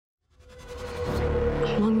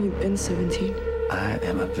been 17. I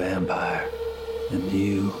am a vampire, and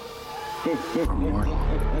you are mortal.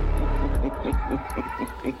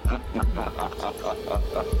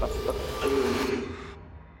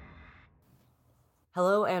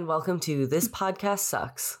 Hello and welcome to This Podcast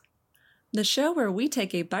Sucks. The show where we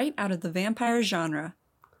take a bite out of the vampire genre.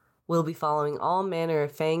 We'll be following all manner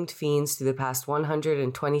of fanged fiends through the past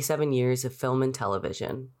 127 years of film and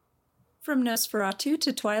television. From Nosferatu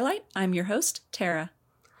to Twilight, I'm your host, Tara.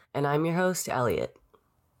 And I'm your host, Elliot.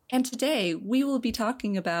 And today we will be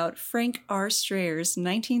talking about Frank R. Strayer's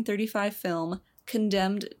 1935 film,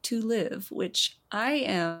 Condemned to Live, which I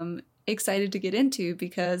am excited to get into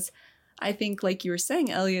because I think, like you were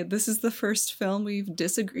saying, Elliot, this is the first film we've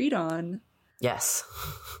disagreed on. Yes.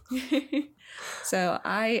 So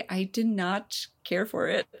I did not care for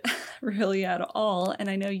it really at all. And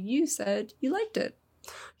I know you said you liked it.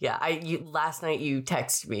 Yeah, last night you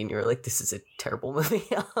texted me and you were like, this is a terrible movie.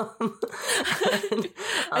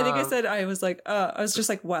 I think I was just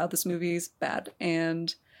like, wow, this movie is bad.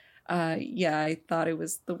 And I thought it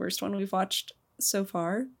was the worst one we've watched so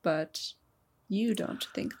far, but you don't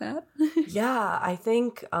think that? Yeah, I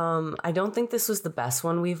think, I don't think this was the best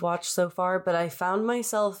one we've watched so far, but I found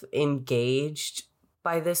myself engaged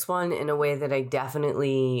by this one in a way that I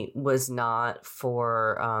definitely was not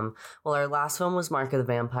for, our last film was Mark of the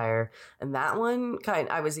Vampire, and that one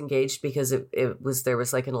I was engaged because there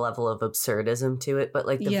was like a level of absurdism to it, but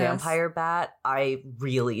like the Vampire Bat, I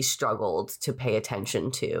really struggled to pay attention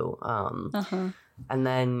to. And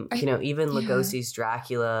then, even Lugosi's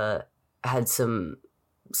Dracula had some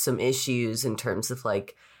issues in terms of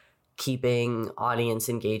like keeping audience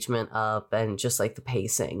engagement up and just like the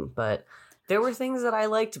pacing, but there were things that I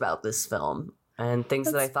liked about this film and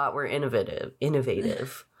things that I thought were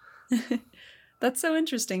innovative. That's so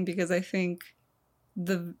interesting because I think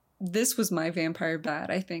this was my Vampire Bat.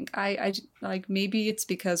 I think I like, maybe it's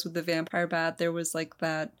because with the Vampire Bat there was like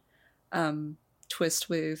that twist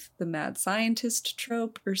with the mad scientist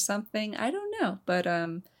trope or something. I don't know, but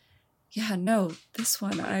this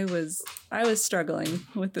one I was struggling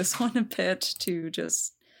with this one a bit to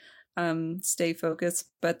just stay focused,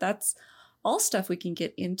 but that's all stuff we can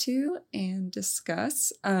get into and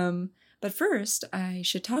discuss. But first, I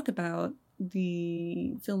should talk about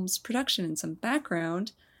the film's production and some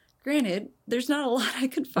background. Granted, there's not a lot I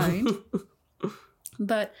could find,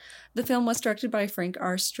 but the film was directed by Frank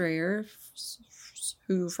R. Strayer,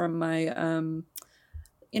 who from my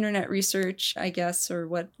internet research, I guess, or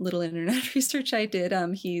what little internet research I did,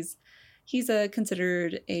 he's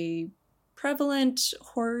considered a prevalent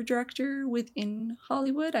horror director within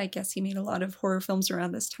Hollywood. I guess he made a lot of horror films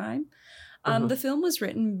around this time. The film was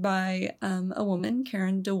written by a woman,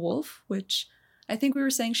 Karen DeWolf, which I think we were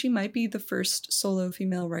saying she might be the first solo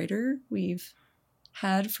female writer we've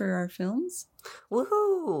had for our films.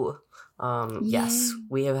 Woohoo! Yes,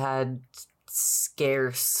 we have had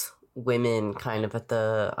scarce women kind of at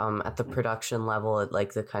the production level, at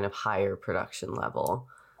like the kind of higher production level.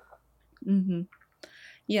 Mm-hmm.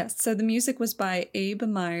 Yes, so the music was by Abe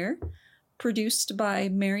Meyer, produced by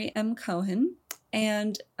Mary M. Cohen,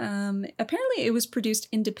 and apparently it was produced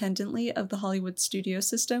independently of the Hollywood studio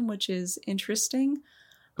system, which is interesting.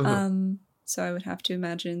 So I would have to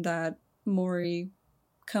imagine that Maury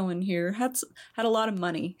Cohen here had a lot of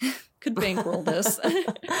money, could bankroll this.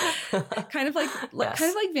 kind of like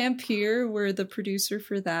Vampire, where the producer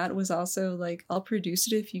for that was also like, I'll produce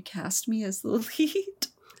it if you cast me as the lead.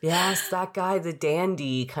 Yes, that guy, the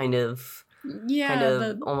dandy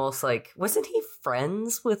almost like, wasn't he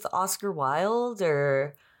friends with Oscar Wilde,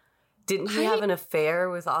 or didn't he have an affair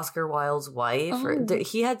with Oscar Wilde's wife?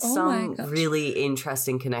 He had some really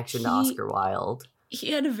interesting connection to Oscar Wilde. He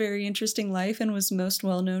had a very interesting life and was most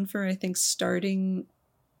well known for, I think, starting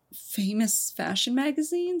famous fashion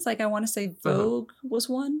magazines. Like, I want to say Vogue was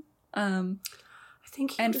one. I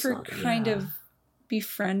think he was of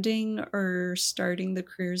befriending or starting the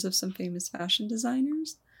careers of some famous fashion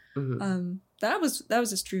designers. That was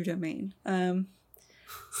his true domain.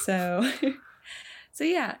 So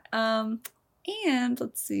yeah. And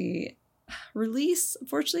let's see, release,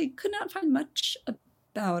 unfortunately could not find much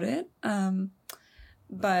about it.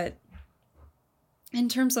 But in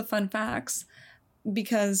terms of fun facts,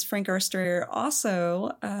 because Frank R. Strayer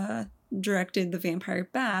also directed The Vampire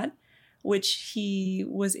Bat, which he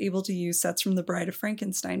was able to use sets from The Bride of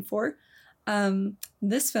Frankenstein for.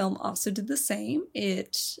 This film also did the same,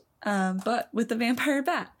 but with The Vampire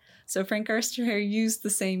Bat. So Frank R. Strayer used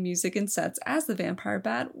the same music and sets as The Vampire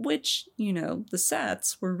Bat, which, the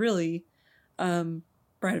sets were really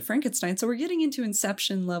Bride of Frankenstein. So we're getting into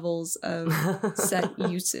Inception levels of set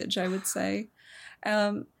usage, I would say.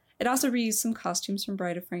 And It also reused some costumes from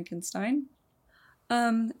Bride of Frankenstein.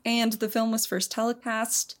 And the film was first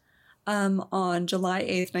telecast on July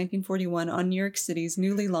 8th, 1941 on New York City's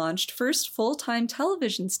newly launched first full-time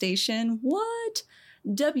television station,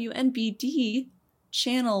 WNBD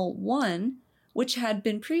Channel 1, which had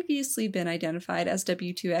previously been identified as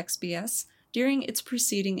W2XBS during its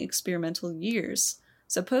preceding experimental years.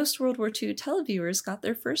 So post-World War II televiewers got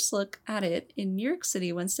their first look at it in New York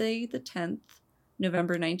City Wednesday the 10th,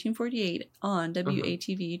 November 1948 on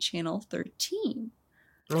WATV Channel 13.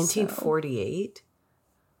 1948?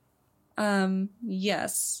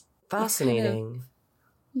 Yes. Fascinating.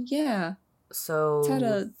 Yeah.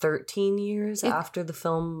 So 13 years after the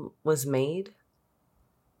film was made?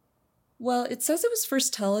 Well, it says it was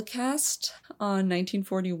first telecast on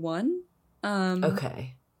 1941.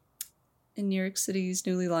 Okay. In New York City's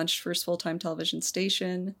newly launched first full-time television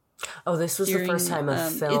station. Oh, this was the first time a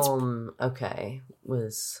film,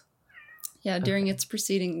 during its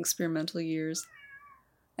preceding experimental years.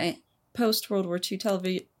 Post-World War II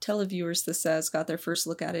televiewers, this says, got their first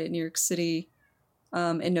look at it in New York City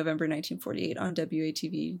in November 1948 on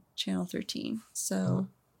WATV Channel 13. So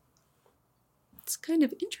it's kind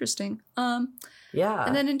of interesting. Yeah.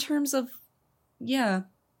 And then in terms of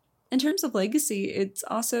legacy, it's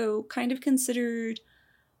also kind of considered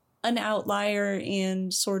an outlier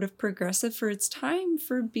and sort of progressive for its time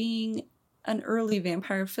for being an early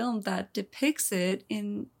vampire film that depicts it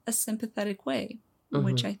in a sympathetic way,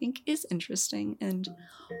 which I think is interesting and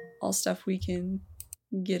all stuff we can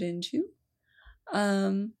get into.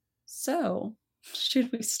 So,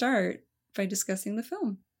 should we start by discussing the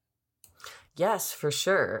film? Yes, for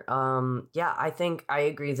sure. I think I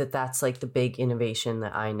agree that that's like the big innovation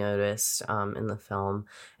that I noticed in the film.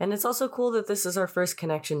 And it's also cool that this is our first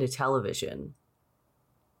connection to television.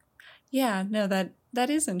 Yeah, no, that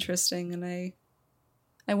is interesting. And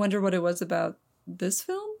I wonder what it was about this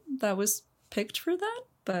film that was picked for that.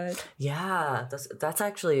 But yeah,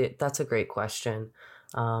 that's a great question.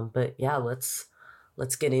 But yeah, let's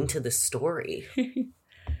get into the story.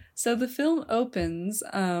 So the film opens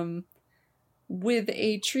with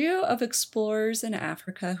a trio of explorers in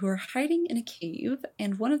Africa who are hiding in a cave,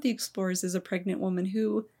 and one of the explorers is a pregnant woman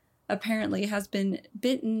who apparently has been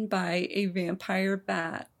bitten by a vampire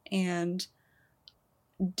bat. And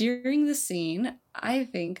during the scene, I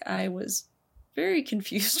think I was very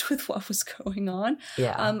confused with what was going on.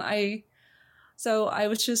 Yeah. I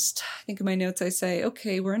was just, I think in my notes I say,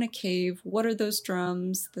 okay, we're in a cave. What are those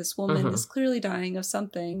drums? This woman is clearly dying of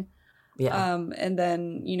something. Yeah. And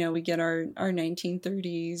then, we get our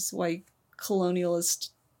 1930s white colonialist,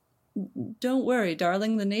 don't worry,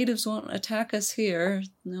 darling, the natives won't attack us here.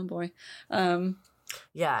 No, boy.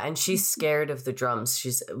 Yeah, and she's scared of the drums.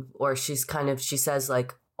 She says,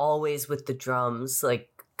 like, always with the drums, like,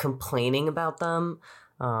 complaining about them.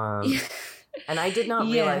 And I did not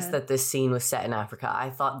realize that this scene was set in Africa.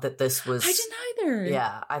 I thought that this was... I didn't either.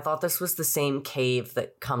 Yeah, I thought this was the same cave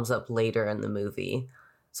that comes up later in the movie.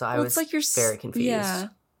 So I was very confused. Yeah.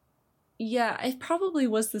 Yeah, it probably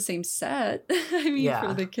was the same set,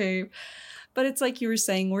 for the cave. But it's like you were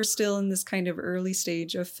saying, we're still in this kind of early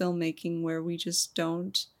stage of filmmaking where we just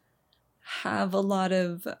don't have a lot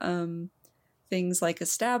of things like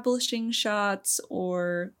establishing shots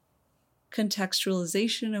or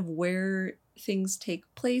contextualization of where things take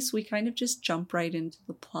place. We kind of just jump right into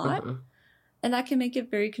the plot. And that can make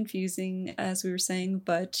it very confusing, as we were saying.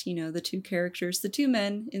 But, the two characters, the two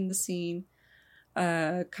men in the scene,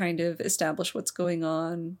 kind of establish what's going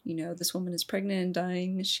on. This woman is pregnant and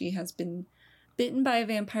dying. She has been bitten by a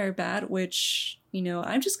vampire bat, which,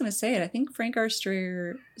 I'm just going to say it. I think Frank R.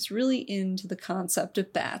 Strayer is really into the concept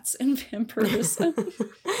of bats and vampirism.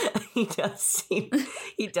 He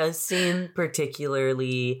does seem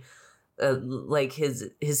particularly like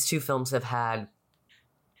his two films have had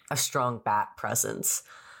a strong bat presence.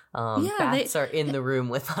 Bats are in the room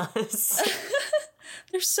with us.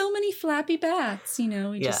 There's so many flappy bats,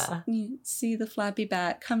 you see the flappy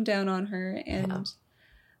bat come down on her, and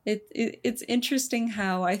it's interesting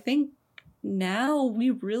how I think now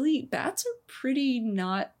bats are pretty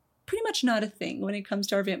much not a thing when it comes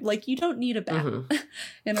to our like, you don't need a bat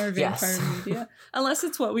in our vampire media, unless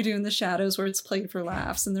it's What We Do in the Shadows, where it's played for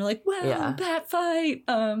laughs and they're like, wow, bat fight.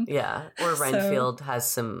 Or Renfield has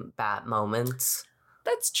some bat moments.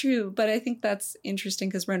 That's true, but I think that's interesting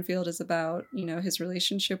because Renfield is about, his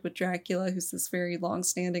relationship with Dracula, who's this very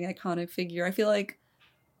long-standing iconic figure. I feel like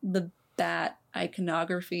the bat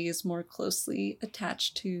iconography is more closely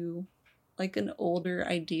attached to like an older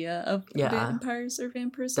idea of vampires or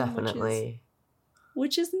vampirism. Definitely.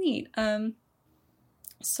 Which is neat.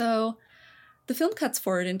 So the film cuts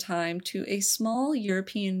forward in time to a small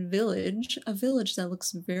European village, a village that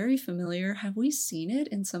looks very familiar. Have we seen it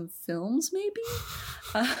in some films,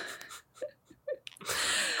 maybe?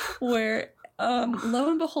 Where,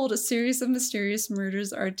 lo and behold, a series of mysterious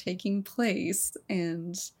murders are taking place,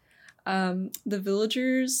 and the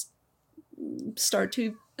villagers start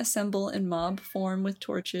to assemble in mob form with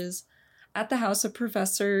torches at the house of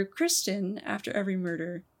Professor Kristen after every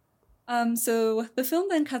murder. So the film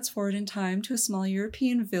then cuts forward in time to a small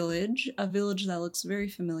European village, a village that looks very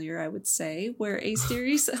familiar, I would say, where a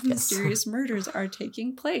series of mysterious murders are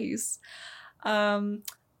taking place.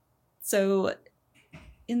 So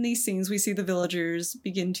in these scenes, we see the villagers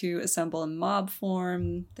begin to assemble in mob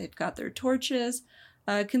form. They've got their torches,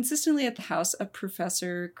 consistently at the house of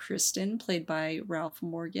Professor Kristen, played by Ralph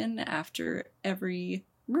Morgan, after every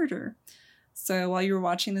murder. So while you were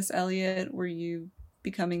watching this, Elliot, were you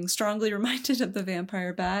becoming strongly reminded of the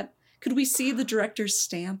vampire bat? Could we see the director's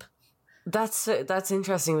stamp? That's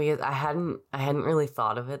interesting because I hadn't really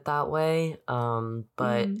thought of it that way.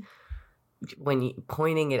 But when you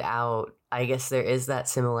pointing it out, I guess there is that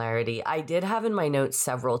similarity. I did have in my notes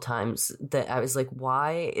several times that I was like,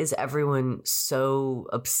 why is everyone so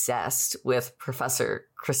obsessed with Professor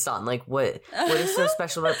Kristen? Like, what is so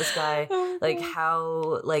special about this guy? Like,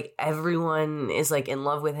 how, like, everyone is, like, in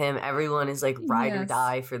love with him. Everyone is, like, ride or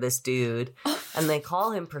die for this dude. And they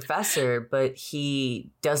call him Professor, but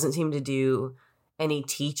he doesn't seem to do any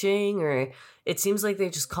teaching, or it seems like they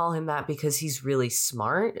just call him that because he's really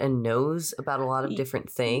smart and knows about a lot of different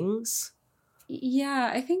things.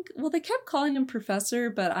 Yeah, I think, well, they kept calling him Professor,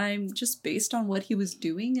 but I'm just based on what he was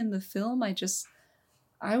doing in the film, I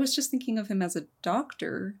was just thinking of him as a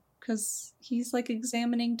doctor, because he's like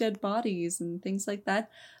examining dead bodies and things like that.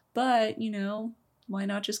 But, you know, why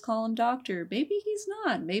not just call him doctor? Maybe he's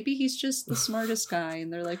not. Maybe he's just the smartest guy,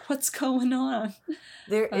 and they're like, what's going on?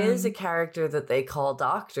 There is a character that they call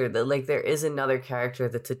doctor, that, like, there is another character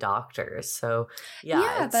that's a doctor. So,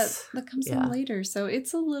 yeah. That comes in later. So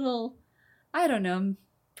it's a little, I don't know,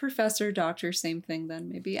 professor, doctor, same thing then,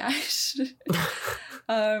 maybe. I should.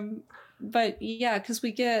 But yeah, because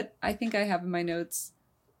we get, I think I have in my notes,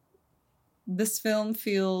 this film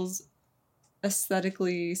feels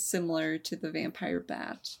aesthetically similar to the vampire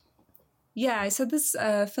bat. Yeah, I said this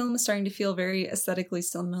film is starting to feel very aesthetically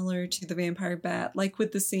similar to the vampire bat, like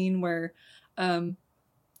with the scene where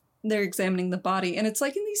they're examining the body. And it's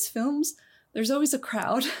like in these films, there's always a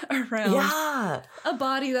crowd around a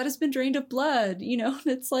body that has been drained of blood, you know?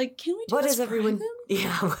 And it's like, can we just what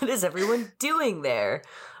is everyone doing there?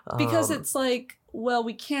 Because it's like, well,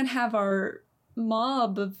 we can't have our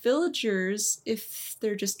mob of villagers if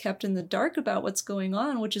they're just kept in the dark about what's going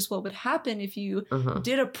on, which is what would happen if you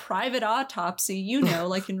did a private autopsy, you know,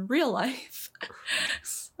 like in real life.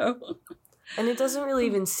 So, and it doesn't really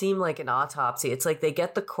even seem like an autopsy. It's like they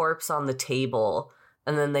get the corpse on the table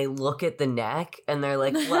and then they look at the neck and they're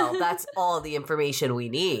like, well, that's all the information we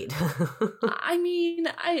need. I mean,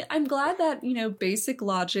 I'm glad that, you know, basic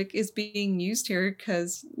logic is being used here,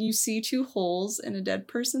 because you see two holes in a dead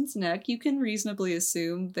person's neck. You can reasonably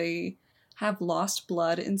assume they have lost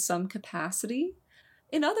blood in some capacity.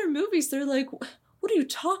 In other movies, they're like, what are you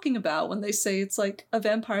talking about? When they say it's like a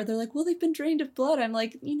vampire, they're like, well, they've been drained of blood. I'm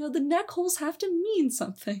like, you know, the neck holes have to mean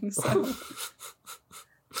something. So.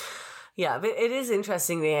 Yeah, but it is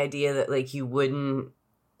interesting, the idea that, like, you wouldn't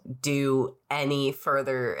do any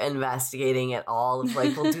further investigating at all of,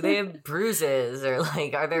 like, well, do they have bruises, or,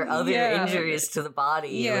 like, are there other injuries to the body?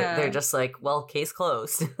 Yeah. They're just like, well, case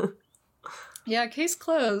closed. Yeah, case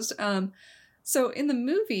closed. So in the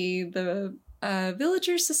movie, the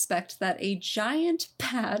villagers suspect that a giant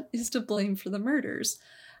bat is to blame for the murders.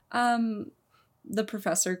 The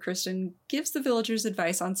Professor, Kristen, gives the villagers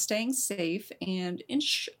advice on staying safe and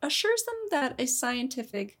assures them that a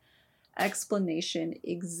scientific explanation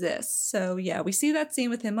exists. So yeah, we see that scene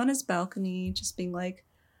with him on his balcony, just being like,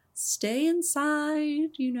 stay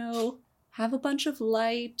inside, you know, have a bunch of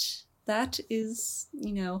light. That is,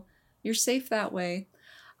 you know, you're safe that way.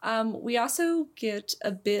 We also get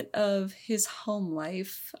a bit of his home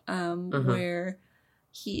life, where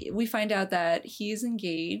we find out that he is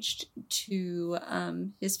engaged to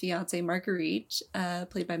his fiancée Marguerite,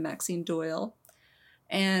 played by Maxine Doyle,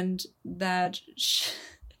 and that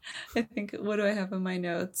I think, what do I have in my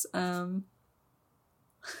notes? Hold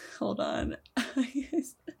on.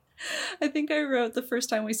 I think I wrote, the first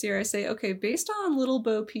time we see her, I say, okay, based on Little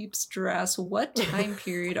Bo Peep's dress, what time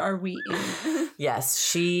period are we in?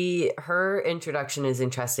 Yes, her introduction is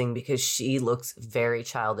interesting because she looks very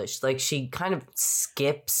childish. Like, she kind of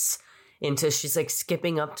skips into, she's like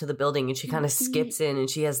skipping up to the building, and she kind of skips in, and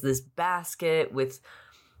she has this basket with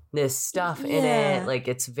this stuff in it. Like,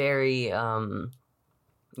 it's very,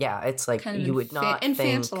 it's like kind of you would not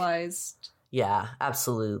infantilized. Think, yeah,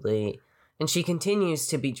 absolutely. And she continues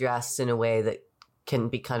to be dressed in a way that can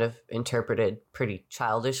be kind of interpreted pretty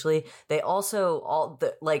childishly. They also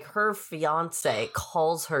her fiance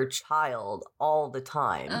calls her child all the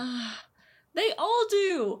time. They all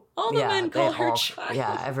do. All the men call her child.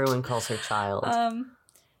 Yeah, everyone calls her child.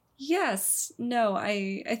 Yes. No,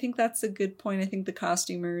 I think that's a good point. I think the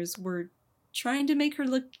costumers were trying to make her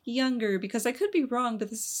look younger, because I could be wrong,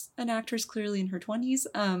 but an actress clearly in her 20s.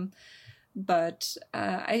 But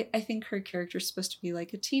I think her character is supposed to be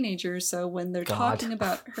like a teenager. So when they're talking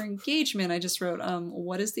about her engagement, I just wrote,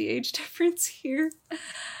 what is the age difference here?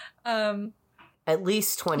 At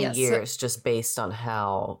least 20 years, just based on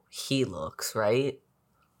how he looks, right?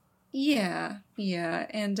 Yeah.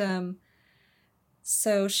 And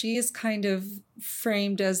so she is kind of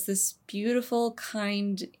framed as this beautiful,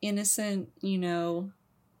 kind, innocent, young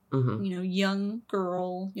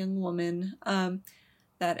girl, young woman,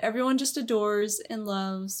 that everyone just adores and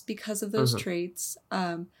loves because of those traits.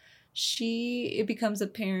 It becomes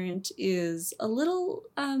apparent, is a little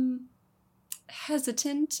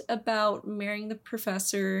hesitant about marrying the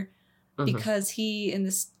professor because he, in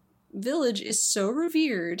this village, is so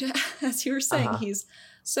revered. As you were saying, he's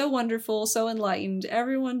so wonderful, so enlightened.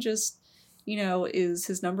 Everyone just, is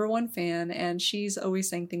his number one fan. And she's always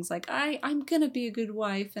saying things like, I'm going to be a good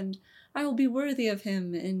wife, and I will be worthy of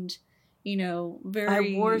him. And,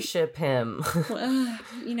 very... I worship him.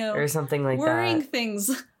 Or something like worrying things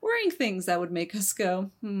that would make us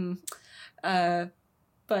go,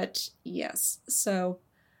 But yes, so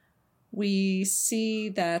we see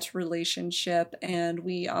that relationship, and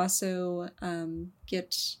we also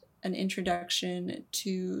get an introduction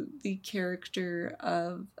to the character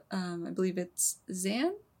of, I believe it's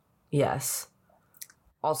Zan? Yes.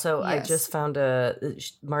 Also, yes. I just found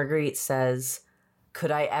Marguerite says,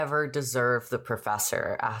 could I ever deserve the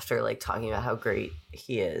professor, after like talking about how great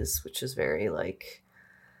he is, which is very like,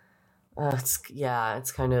 it's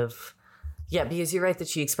kind of, because you're right that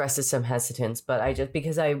she expresses some hesitance, but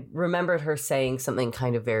because I remembered her saying something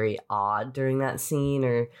kind of very odd during that scene,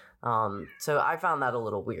 or so I found that a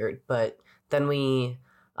little weird. But then we,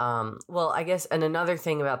 I guess, and another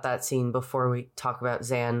thing about that scene before we talk about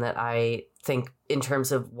Zan that I think in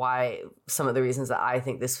terms of why some of the reasons that I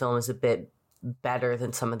think this film is a bit better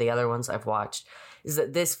than some of the other ones I've watched is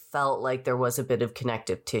that this felt like there was a bit of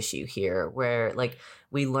connective tissue here, where like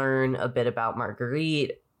we learn a bit about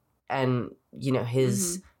Marguerite, and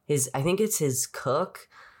his I think it's his cook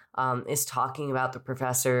is talking about the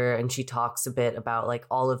professor, and she talks a bit about like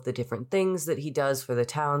all of the different things that he does for the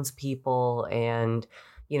townspeople, and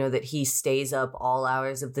that he stays up all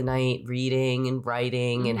hours of the night reading and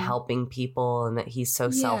writing and helping people, and that he's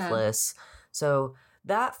so selfless. So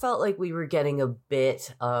that felt like we were getting a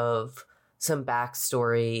bit of some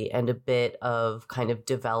backstory and a bit of kind of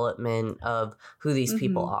development of who these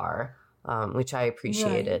people are, which I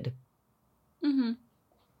appreciated. Right. Mm-hmm.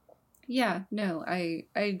 Yeah, no, I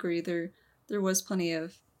agree. There was plenty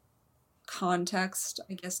of context,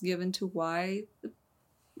 I guess, given to why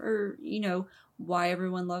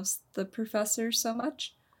everyone loves the professor so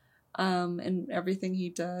much. And everything he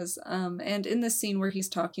does. And in the scene where he's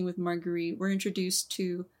talking with Marguerite, we're introduced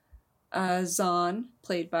to Zahn,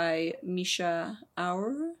 played by Misha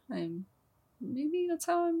Aur. Maybe that's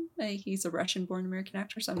how he's a Russian-born American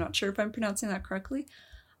actor, so I'm not sure if I'm pronouncing that correctly.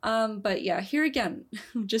 But yeah, here again,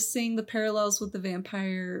 just seeing the parallels with the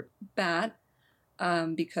vampire bat,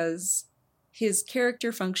 because his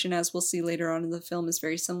character function, as we'll see later on in the film, is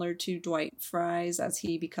very similar to Dwight Frye's, as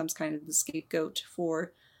he becomes kind of the scapegoat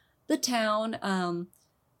for the town,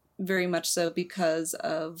 very much so because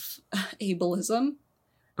of ableism.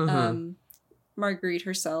 Marguerite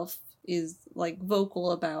herself is like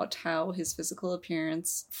vocal about how his physical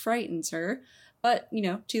appearance frightens her, but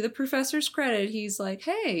to the professor's credit, he's like,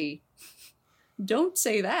 hey, don't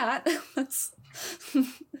say that. That's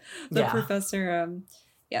the professor.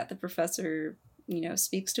 The professor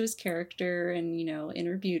speaks to his character and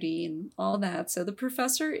inner beauty and all that. So the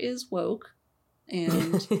professor is woke.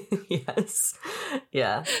 And yes.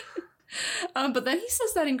 Yeah. But then he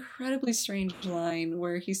says that incredibly strange line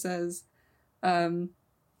where he says,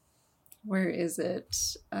 where is it?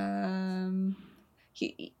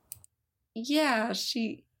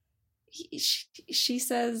 She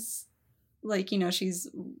says, like, she's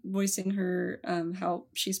voicing her, how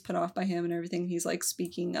she's put off by him and everything. He's like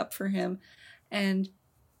speaking up for him. And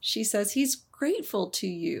she says he's grateful to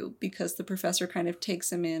you because the professor kind of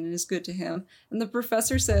takes him in and is good to him. And the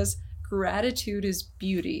professor says, gratitude is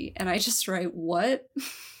beauty. And I just write, what?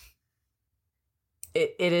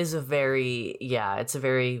 It is a very, it's a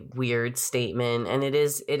very weird statement. And it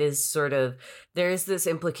is sort of, there is this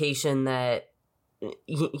implication that,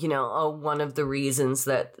 one of the reasons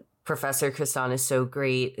that Professor Kristen is so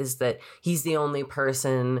great is that he's the only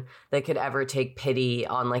person that could ever take pity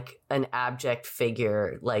on like an abject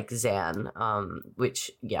figure like Zan,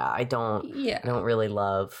 which I don't really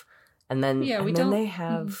love. And then they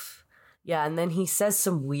have and then he says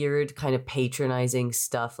some weird kind of patronizing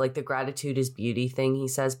stuff, like the gratitude is beauty thing he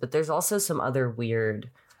says, but there's also some other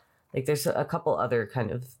weird, like there's a couple other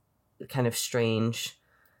kind of strange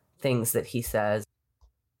things that he says.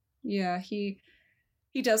 Yeah, he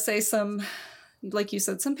does say some, like you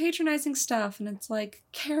said, some patronizing stuff, and it's like,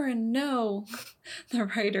 Karen, no, the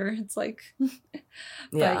writer. It's like,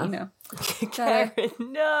 but Karen,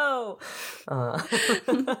 no.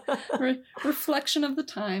 Reflection of the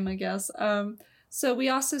time, I guess. So we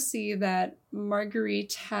also see that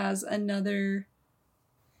Marguerite has another.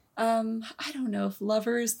 I don't know if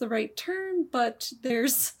lover is the right term, but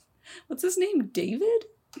there's, what's his name, David?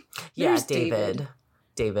 There's David.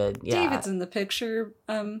 David, yeah. David's in the picture,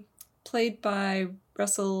 played by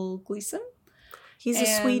Russell Gleason. He's a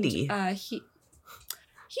sweetie.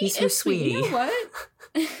 He's her sweetie. You know what?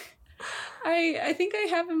 I think I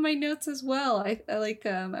have in my notes as well. I like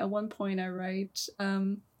at one point I write,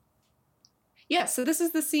 so this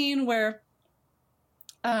is the scene where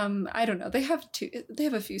I don't know, they have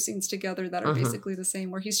a few scenes together that are basically the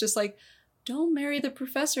same, where he's just like, don't marry the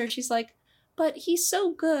professor, and she's like, but he's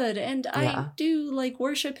so good, and I do like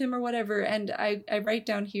worship him or whatever. And I write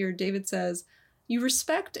down here, David says, you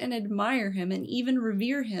respect and admire him and even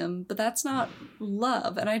revere him, but that's not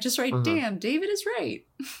love. And I just write, damn, David is right.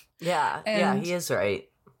 Yeah, he is right.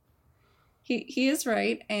 He is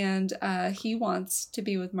right, and he wants to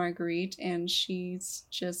be with Marguerite, and she's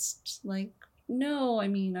just like, no, I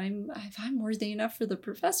mean, if I'm worthy enough for the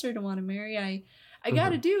professor to want to marry, I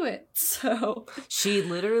gotta do it. So she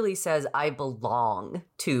literally says, I belong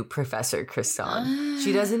to Professor Kristen.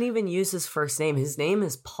 She doesn't even use his first name. His name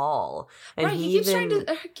is Paul. And he keeps trying to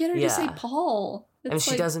get her to say Paul. And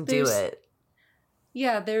she doesn't do it.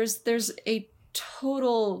 Yeah, there's a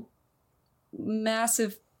total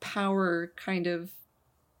massive power kind of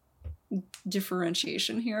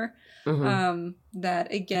differentiation here.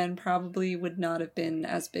 That again probably would not have been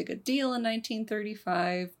as big a deal in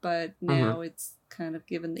 1935, but now it's kind of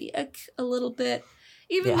given the ick a little bit,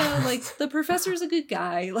 even though like the professor's a good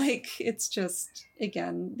guy. Like, it's just,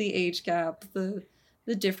 again, the age gap, the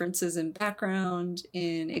differences in background,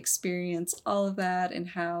 in experience, all of that, and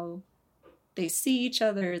how they see each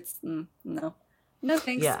other. It's no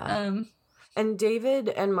thanks. And David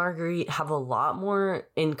and Marguerite have a lot more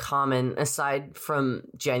in common aside from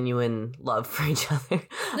genuine love for each other.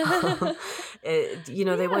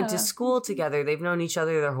 They went to school together. They've known each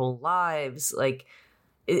other their whole lives. Like,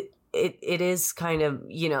 it is kind of,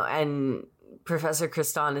 and Professor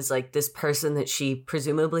Kristen is like this person that she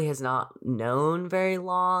presumably has not known very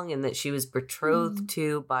long and that she was betrothed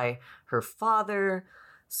to by her father.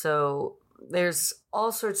 So there's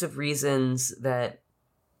all sorts of reasons that,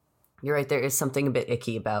 you're right, there is something a bit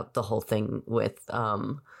icky about the whole thing with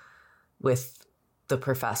the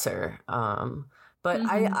professor. But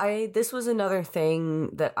I this was another thing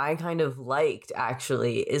that I kind of liked,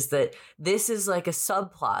 actually, is that this is like a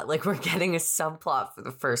subplot. Like, we're getting a subplot for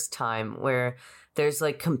the first time where there's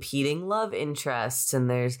like competing love interests and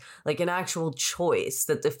there's like an actual choice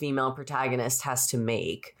that the female protagonist has to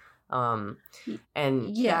make. And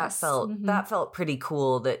that felt pretty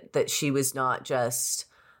cool that she was not just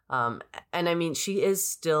and I mean,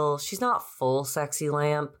 she's not full sexy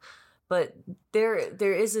lamp, but there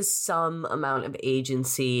is some amount of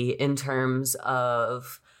agency in terms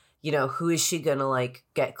of, who is she going to like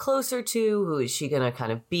get closer to? Who is she going to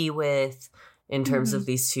kind of be with in terms of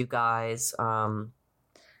these two guys? And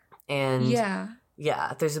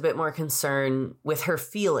there's a bit more concern with her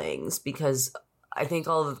feelings, because I think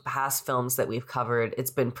all of the past films that we've covered,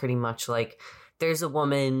 it's been pretty much like there's a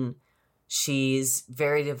woman, she's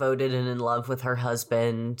very devoted and in love with her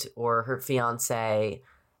husband or her fiance,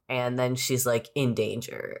 and then she's like in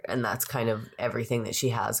danger, and that's kind of everything that she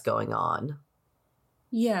has going on.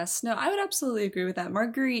 Yes, no, I would absolutely agree with that.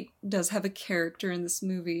 Marguerite does have a character in this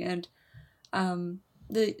movie, and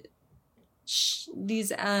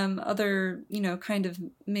these other, kind of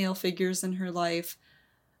male figures in her life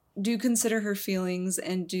do consider her feelings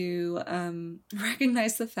and do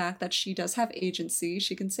recognize the fact that she does have agency.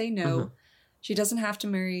 She can say no. She doesn't have to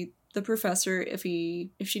marry the professor if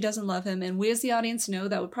she doesn't love him. And we as the audience know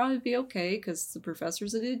that would probably be okay because the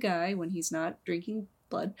professor's a good guy when he's not drinking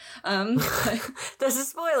blood. That's a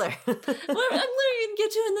spoiler. I'm literally going to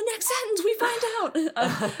get to in the next sentence. We find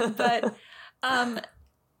out.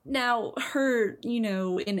 Now her,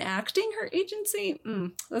 in acting her agency,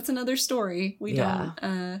 that's another story. We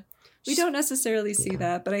don't necessarily see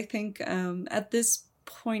that, but I think at this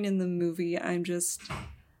point in the movie, I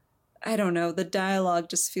don't know, the dialogue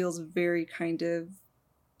just feels very kind of,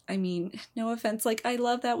 no offense, like I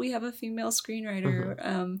love that we have a female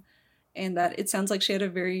screenwriter, and that it sounds like she had a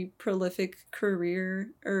very prolific career,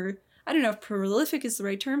 or I don't know if prolific is the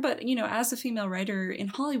right term, but as a female writer in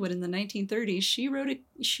Hollywood in the 1930s, she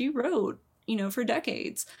wrote for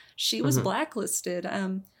decades. She was blacklisted.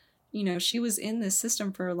 She was in this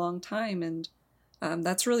system for a long time, and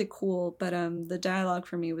that's really cool. But the dialogue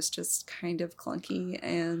for me was just kind of clunky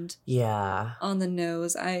and on the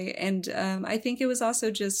nose. I think it was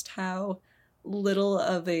also just how little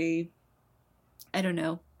of a, I don't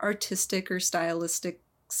know, artistic or stylistic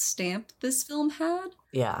stamp this film had.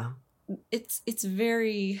 Yeah. It's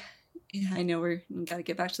very, I know we got to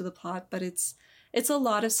get back to the plot, but it's a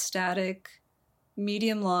lot of static,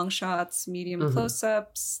 medium long shots, medium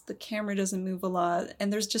close-ups. The camera doesn't move a lot,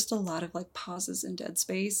 and there's just a lot of like pauses and dead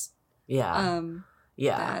space. And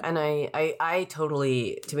I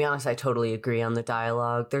totally, to be honest, I totally agree on the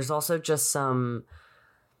dialogue. There's also just some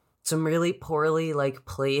really poorly like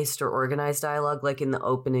placed or organized dialogue, like in the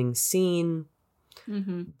opening scene.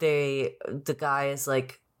 The guy is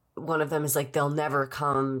like, one of them is like, they'll never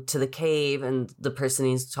come to the cave, and the person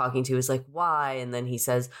he's talking to is like, why? And then he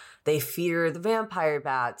says they fear the vampire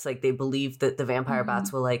bats, like they believe that the vampire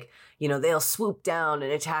bats will like, they'll swoop down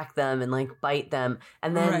and attack them and like bite them.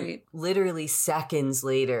 And then literally seconds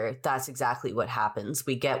later, that's exactly what happens.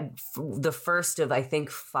 We get the first of, I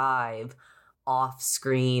think, 5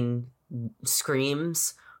 off-screen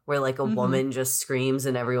screams where like a woman just screams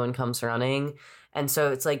and everyone comes running. And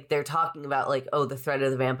so it's like they're talking about like, oh, the threat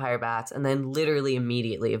of the vampire bats, and then literally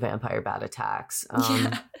immediately a vampire bat attacks.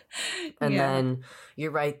 And then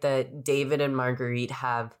you're right that David and Marguerite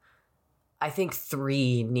have, I think,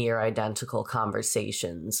 3 near identical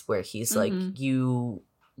conversations where he's like, you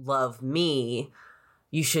love me,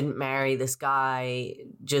 you shouldn't marry this guy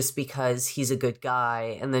just because he's a good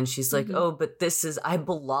guy. And then she's like, oh, but I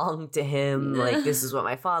belong to him. Like, this is what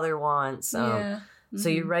my father wants. So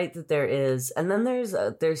you're right that there is. And then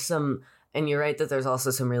there's some, and you're right that there's also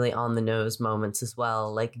some really on the nose moments as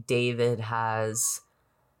well. Like David has,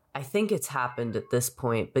 I think it's happened at this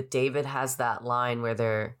point, but David has that line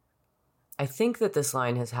where I think that this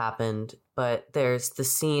line has happened, but there's a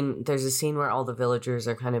scene where all the villagers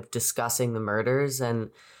are kind of discussing the murders,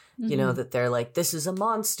 and that they're like, this is a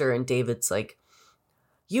monster, and David's like,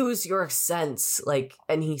 use your sense, like,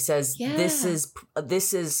 and he says, this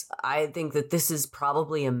is I think that this is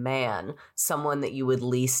probably a man, someone that you would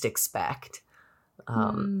least expect.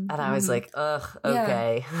 And I was like, ugh,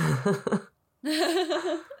 okay.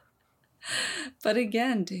 But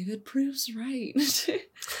again, David proves right.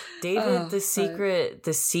 David, the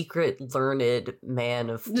secret learned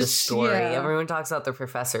man of the story. Everyone talks about the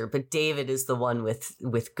professor, but David is the one with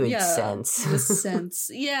good sense. With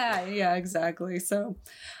sense. Yeah, exactly. So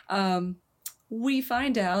we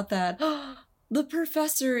find out that the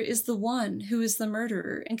professor is the one who is the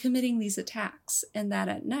murderer and committing these attacks, and that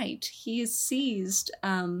at night he is seized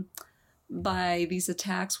by these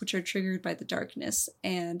attacks, which are triggered by the darkness,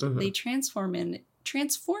 and they transform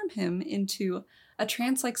him into a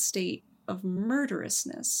trance-like state of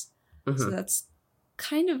murderousness. So that's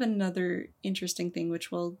kind of another interesting thing, which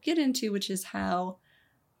we'll get into, which is how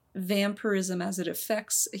vampirism as it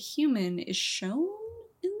affects a human is shown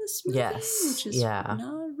in this movie, which is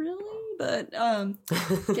not really, but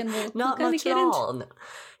again, we'll not much at all.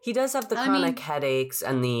 He does have the chronic headaches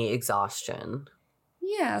and the exhaustion.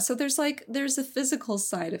 Yeah, so there's a physical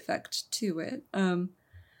side effect to it.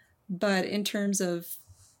 But in terms of,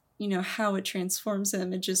 how it transforms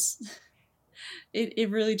him, it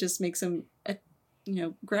really just makes him,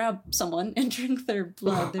 grab someone and drink their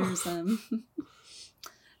blood. There's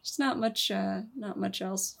just not much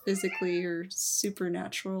else physically or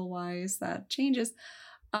supernatural wise that changes.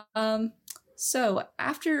 So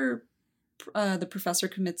after the professor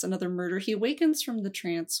commits another murder, he awakens from the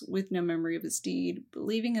trance with no memory of his deed,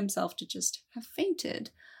 believing himself to just have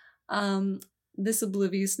fainted. This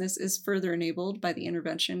obliviousness is further enabled by the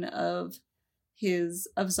intervention of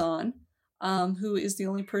Zahn, who is the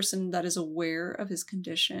only person that is aware of his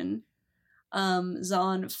condition.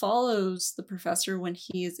 Zahn follows the professor when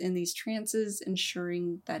he is in these trances,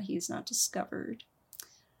 ensuring that he's not discovered.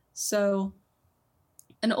 So,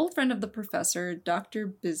 an old friend of the professor,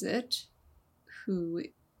 Dr. Bizet, who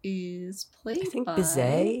is played by...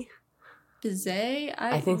 Bizet? Bizet?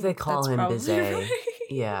 I think they call him Bizet. Right.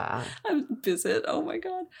 Yeah. I'm Bizet. Oh my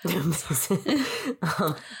god.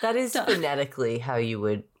 That is phonetically how you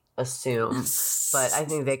would assume, but I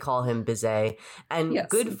think they call him Bizet. And yes.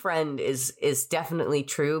 Good friend is definitely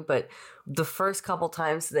true, but the first couple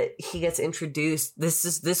times that he gets introduced,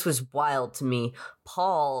 this was wild to me.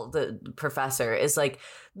 Paul, the professor, is like,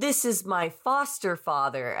 "This is my foster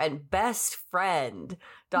father and best friend,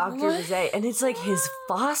 Dr. Bizet." And it's like his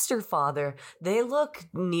foster father. They look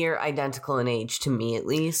near identical in age to me, at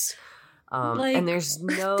least. And there's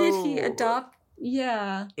no... Did he adopt?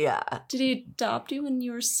 Yeah. Yeah. Did he adopt you when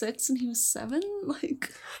you were 6 and he was 7?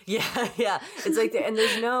 Like... Yeah. It's like, and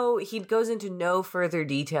he goes into no further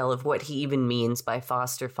detail of what he even means by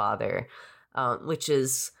foster father, which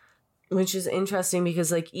is interesting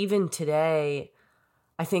because, like, even today,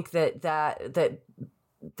 I think that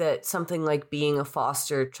something like being a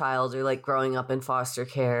foster child or like growing up in foster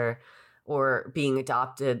care or being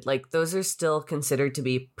adopted, like those are still considered to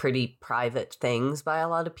be pretty private things by a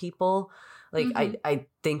lot of people. Like, mm-hmm. I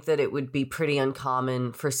think that it would be pretty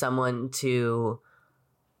uncommon for someone to,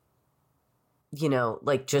 you know,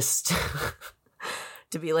 like just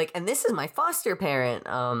to be like, and this is my foster parent.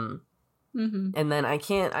 Mm-hmm. And then I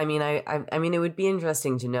mean, it would be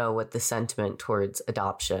interesting to know what the sentiment towards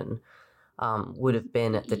adoption would have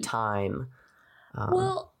been at the time.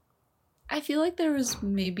 Well, I feel like there was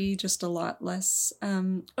maybe just a lot less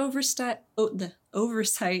oversight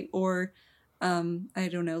or I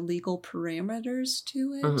don't know, legal parameters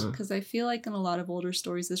to it. Because I feel like in a lot of older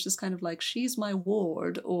stories, it's just kind of like, she's my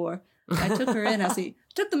ward, or I took them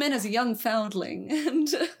in as a young foundling. And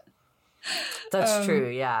that's true,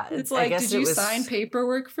 yeah. It's like, did you sign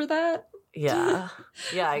paperwork for that? Yeah.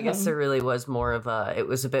 Yeah, I guess there really was it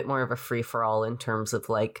was a bit more of a free-for-all in terms of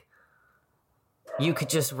like, you could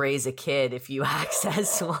just raise a kid if you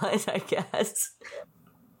access one, I guess.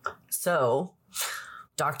 So,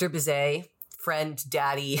 Dr. Bizet, friend,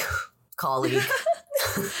 daddy, colleague.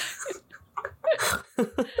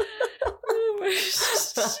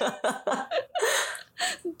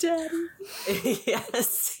 Daddy.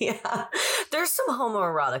 Yes, yeah. There's some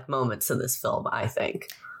homoerotic moments in this film, I think.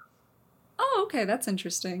 Oh, okay, that's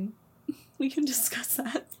interesting. We can discuss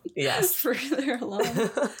that. Yes. Further along.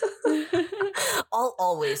 I'll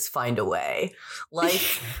always find a way.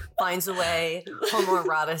 Life finds a way.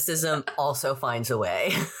 Homoeroticism also finds a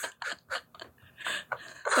way.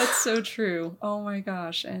 That's so true. Oh my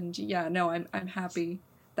gosh. And yeah, no, I'm happy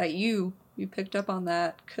that you picked up on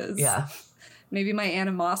that, because maybe my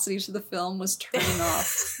animosity to the film was turning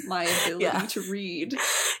off my ability to read.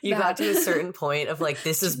 You got to a certain point of like,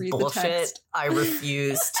 this is bullshit. I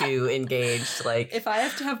refuse to engage. Like, if I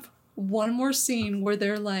have to have one more scene where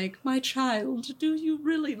they're like, "My child, do you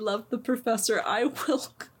really love the professor?" I will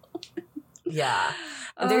go. Yeah.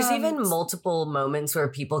 There's even multiple moments where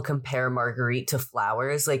people compare Marguerite to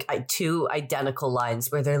flowers, like two identical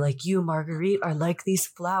lines where they're like, "You, Marguerite, are like these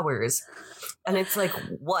flowers." And it's like,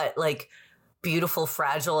 what? Like, beautiful,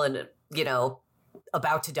 fragile, and, you know,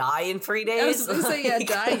 about to die in 3 days? I was going to say,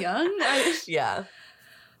 die young? Yeah.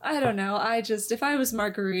 I don't know. If I was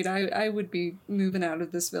Marguerite, I would be moving out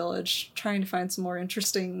of this village, trying to find some more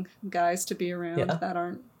interesting guys to be around that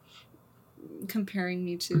aren't comparing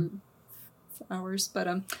me to flowers. But,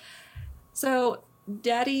 so,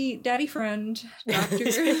 daddy friend,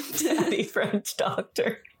 doctor. Daddy friend,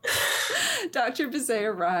 doctor. Dr. Bizet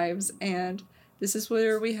arrives, and this is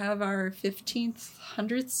where we have our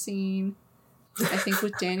 100th scene, I think,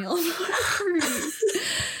 with Daniel and Marguerite.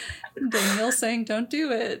 Daniel saying, "Don't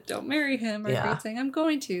do it. Don't marry him." Marguerite saying, "I'm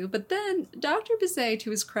going to." But then Dr. Bizet,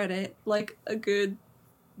 to his credit, like a good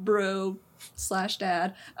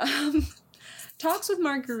bro/dad, talks with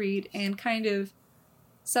Marguerite and kind of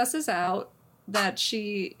susses out that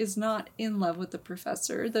she is not in love with the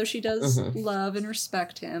professor, though she does love and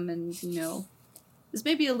respect him and, you know, is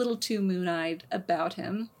maybe a little too moon-eyed about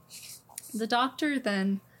him. The doctor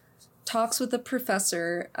then talks with the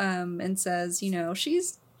professor and says, you know,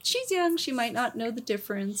 she's young, she might not know the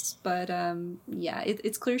difference, but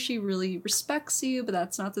it's clear she really respects you, but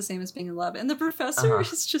that's not the same as being in love. And the professor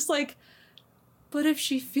is just like, "But if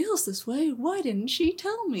she feels this way, why didn't she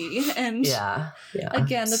tell me?" And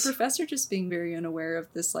again, the professor just being very unaware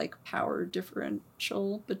of this like power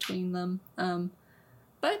differential between them.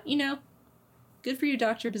 But, you know, good for you,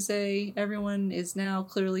 Dr. Bizet. Everyone is now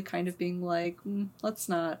clearly kind of being like, let's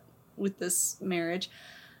not with this marriage.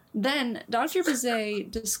 Then Dr.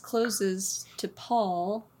 Bizet discloses to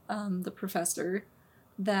Paul, the professor,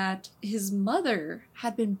 that his mother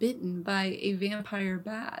had been bitten by a vampire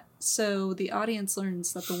bat. So the audience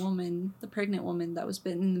learns that the pregnant woman that was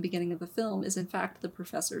bitten in the beginning of the film, is in fact the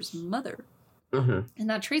professor's mother. Mm-hmm. And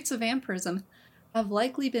that traits of vampirism have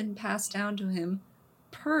likely been passed down to him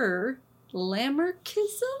per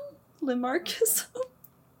Lamarckism?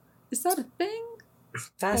 Is that a thing?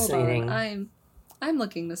 Fascinating. Hold on. I'm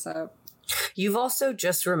looking this up. You've also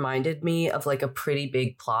just reminded me of like a pretty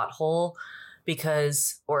big plot hole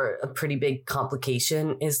or a pretty big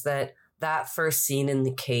complication is that first scene in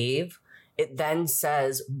the cave, it then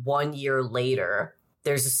says 1 year later,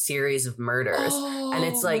 there's a series of murders. And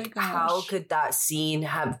it's like, how could that scene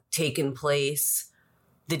have taken place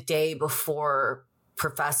the day before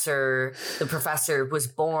the professor was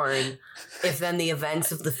born, if then the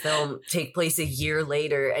events of the film take place a year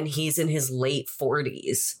later and he's in his late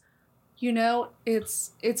 40s? You know,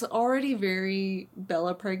 it's already very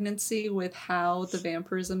Bella pregnancy with how the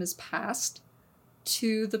vampirism is passed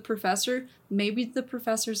to the professor. Maybe the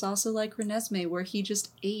professor's also like Renesmee, where he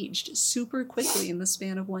just aged super quickly in the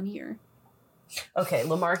span of 1 year. Okay,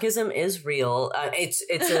 Lamarckism is real. It's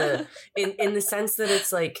a in the sense that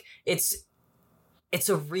it's like it's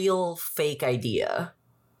a real fake idea.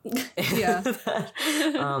 Yeah.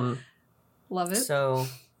 Love it. So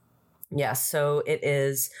it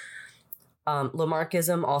is.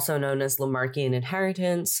 Lamarckism, also known as Lamarckian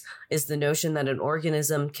inheritance, is the notion that an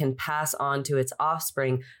organism can pass on to its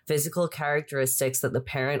offspring physical characteristics that the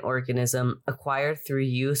parent organism acquired through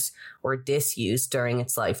use or disuse during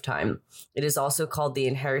its lifetime. It is also called the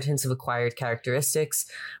inheritance of acquired characteristics,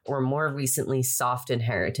 or more recently, soft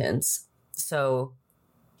inheritance. So,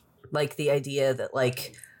 like the idea that,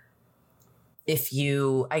 like,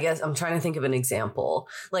 I guess I'm trying to think of an example,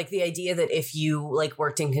 like the idea that if you like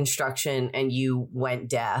worked in construction and you went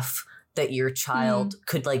deaf, that your child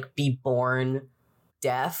could like be born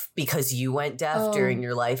deaf because you went deaf during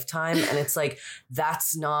your lifetime. And it's like,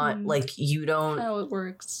 that's not like, you don't how it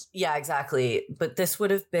works. Yeah, exactly. But this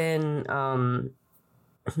would have been,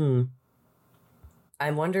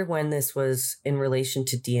 I wonder when this was in relation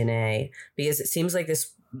to DNA, because it seems like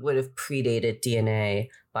this would have predated DNA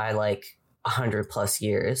by like 100+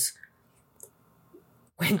 years.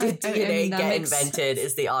 When did DNA get invented?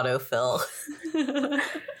 Is the autofill.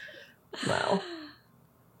 Wow.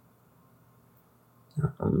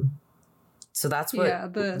 So that's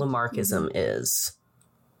what Lamarckism is.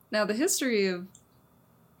 Now, the history of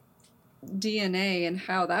DNA and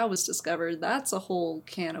how that was discovered, that's a whole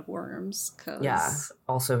can of worms. Yeah,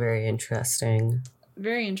 also very interesting.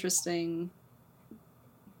 Very interesting.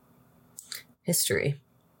 History.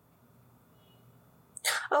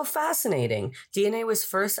 Oh, fascinating. DNA was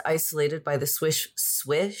first isolated by the Swiss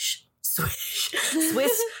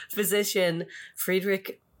physician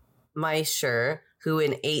Friedrich Miescher, who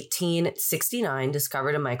in 1869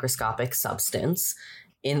 discovered a microscopic substance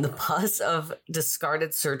in the pus of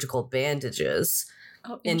discarded surgical bandages.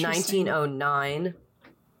 In 1909,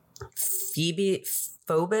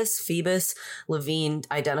 Phoebus Levine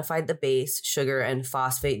identified the base, sugar, and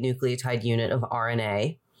phosphate nucleotide unit of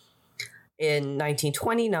RNA. In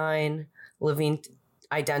 1929, Levine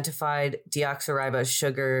identified deoxyribose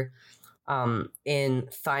sugar in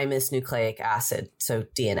thymus nucleic acid, so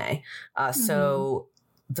DNA. So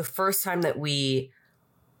the first time that we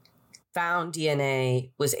found DNA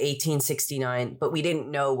was 1869, but we didn't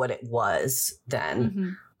know what it was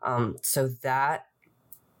then. So that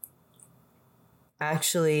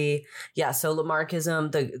actually, so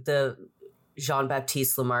Lamarckism, the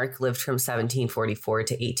Jean-Baptiste Lamarck lived from 1744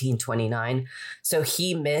 to 1829. So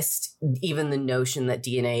he missed even the notion that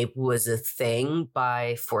DNA was a thing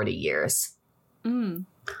by 40 years.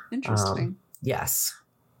 Interesting. Yes.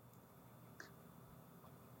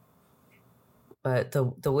 But the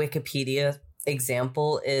Wikipedia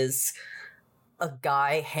example is a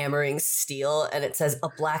guy hammering steel, and it says a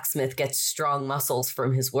blacksmith gets strong muscles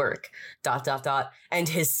from his work, ... and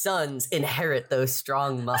his sons inherit those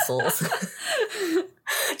strong muscles.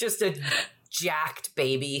 Just a jacked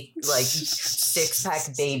baby, like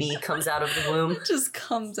 6-pack baby comes out of the womb. Just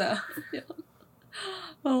comes out. Yeah.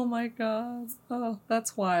 Oh my God. Oh,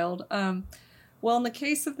 that's wild. Well, in the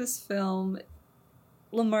case of this film,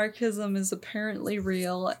 Lamarckism is apparently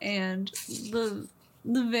real, and the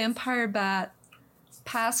vampire bat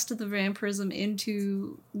passed the vampirism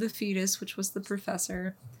into the fetus, which was the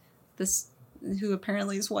professor, who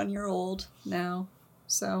apparently is 1 year old now.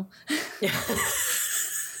 So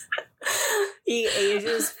he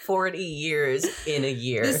ages 40 years in a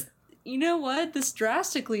year. you know what? This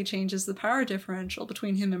drastically changes the power differential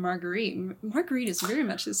between him and Marguerite. Marguerite is very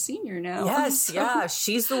much his senior now. Yes, so. Yeah.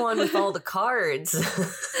 She's the one with all the cards.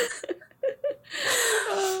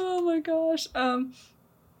 Oh my gosh.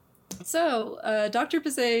 So Dr.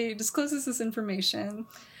 Bizet discloses this information,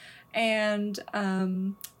 and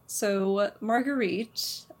so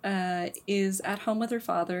Marguerite is at home with her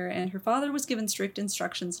father, and her father was given strict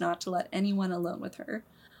instructions not to let anyone alone with her.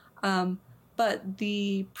 But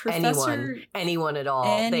the professor... Anyone at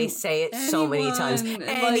all. They say it so many times.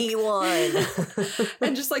 Anyone!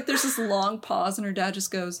 And just like there's this long pause, and her dad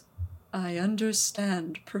just goes, "I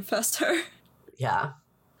understand, Professor." Yeah.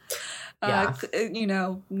 Yeah.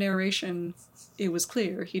 Narration, it was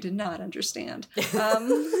clear he did not understand.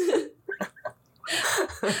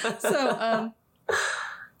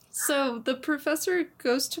 So the professor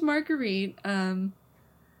goes to Marguerite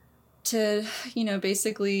to,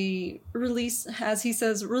 basically release, as he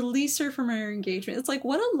says, release her from her engagement. It's like,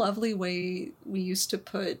 what a lovely way we used to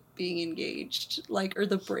put being engaged, or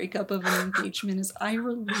the breakup of an engagement is, I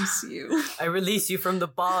release you. I release you from the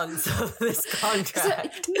bonds of this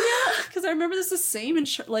contract. Because I remember this the same in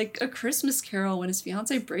A Christmas Carol, when his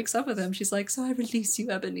fiance breaks up with him. She's like, so I release you,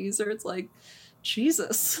 Ebenezer. It's like,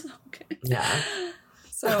 Jesus. Okay. Yeah.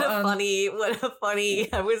 So, what a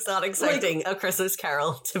funny, I was not expecting A Christmas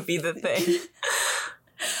Carol to be the thing.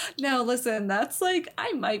 No, listen, that's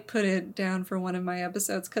I might put it down for one of my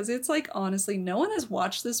episodes, because it's honestly, no one has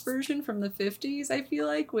watched this version from the 50s, I feel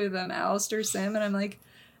like, with Alistair Sim, and I'm like,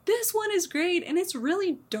 this one is great, and it's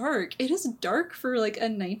really dark. It is dark for a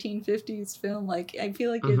 1950s film. I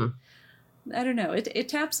feel like it, I don't know, it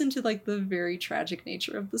taps into the very tragic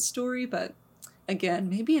nature of the story, but again,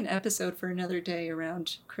 maybe an episode for another day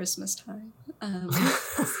around Christmas time.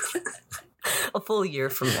 A full year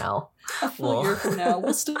from now. Year from now,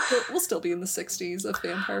 we'll still be in the 60s of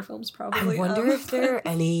vampire films, probably. I wonder if there are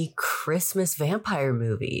any Christmas vampire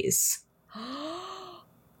movies.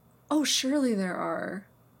 Oh, surely there are.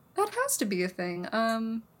 That has to be a thing.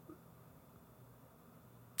 Oh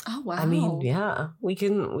wow. I mean, yeah, we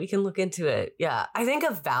can look into it. Yeah, I think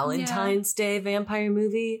a Valentine's Day vampire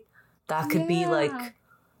movie. That could be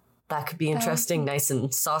that could be interesting, nice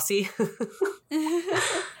and saucy.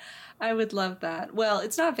 I would love that. Well,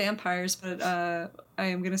 it's not vampires, but I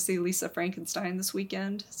am going to see Lisa Frankenstein this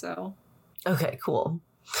weekend, so. Okay, cool.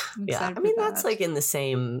 Yeah, I mean, that's in the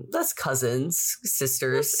same, that's cousins,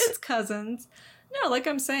 sisters. It's cousins. No, like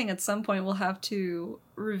I'm saying, at some point we'll have to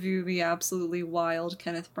review the absolutely wild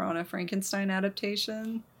Kenneth Branagh Frankenstein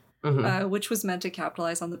adaptation, which was meant to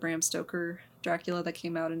capitalize on the Bram Stoker Dracula that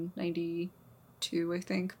came out in 92, I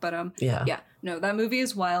think. But no, that movie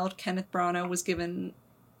is wild. Kenneth Branagh was given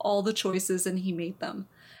all the choices and he made them.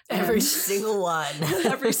 Every single one.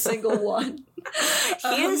 Every single one.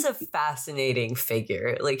 He is a fascinating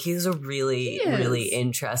figure. He's a really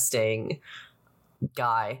interesting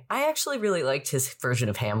guy. I actually really liked his version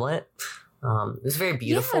of Hamlet. It was very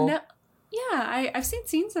beautiful. I've seen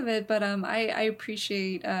scenes of it, but I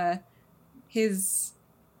appreciate his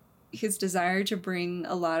desire to bring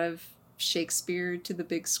a lot of Shakespeare to the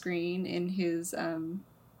big screen in his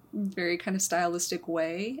very kind of stylistic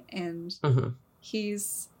way, and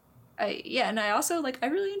and I also I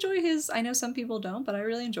really enjoy his. I know some people don't, but I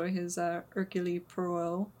really enjoy his Hercule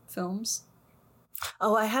Poirot films.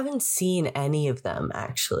 Oh, I haven't seen any of them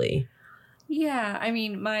actually. Yeah, I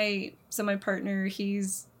mean, my partner,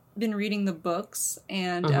 he's been reading the books,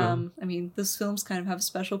 and I mean, those films kind of have a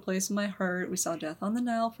special place in my heart. We saw Death on the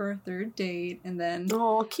Nile for our third date, and then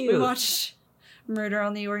we watched Murder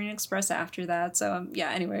on the Orient Express after that. So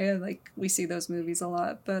anyway, we see those movies a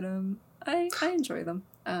lot, but I enjoy them.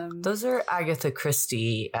 Those are Agatha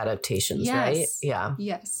Christie adaptations, right? Yeah.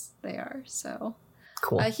 Yes, they are. So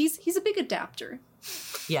cool. He's a big adapter.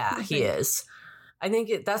 Yeah, he is. I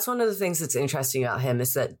think that's one of the things that's interesting about him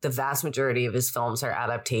is that the vast majority of his films are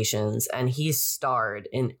adaptations, and he's starred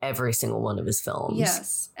in every single one of his films.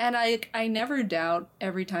 Yes, and I never doubt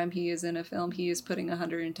every time he is in a film, he is putting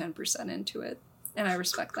 110% into it, and I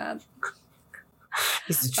respect that.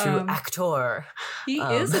 He's a true actor. He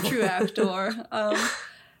is a true actor.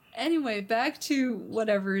 Anyway, back to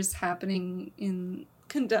whatever is happening in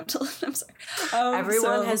Condemned. I'm sorry.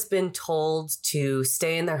 Everyone has been told to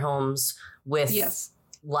stay in their homes with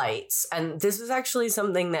lights. And this is actually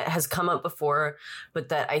something that has come up before, but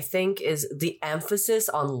that I think is the emphasis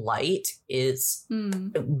on light is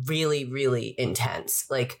really, really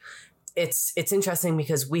intense. It's interesting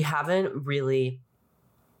because we haven't really,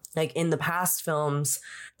 in the past films,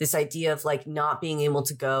 this idea of not being able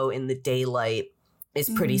to go in the daylight is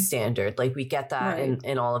pretty standard. We get that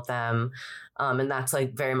in all of them. And that's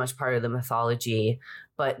like very much part of the mythology.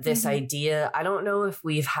 But this idea, I don't know if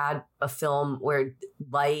we've had a film where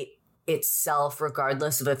light itself,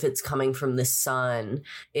 regardless of if it's coming from the sun,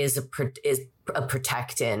 is a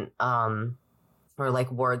protectant, or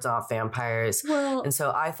like wards off vampires. Well, and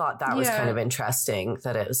so I thought that was kind of interesting,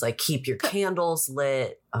 that it was like, keep your candles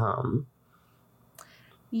lit.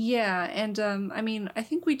 Yeah, and I mean, I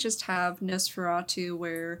think we just have Nosferatu,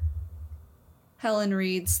 where Helen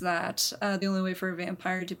reads that the only way for a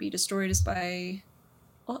vampire to be destroyed is by...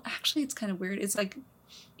 Well, actually, it's kind of weird. It's like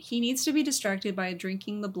he needs to be distracted by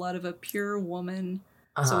drinking the blood of a pure woman,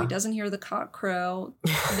 so he doesn't hear the cock crow,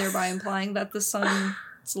 thereby implying that the sun's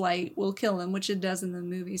light will kill him, which it does in the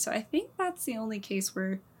movie. So I think that's the only case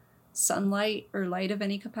where sunlight or light of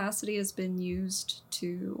any capacity has been used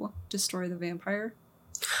to destroy the vampire.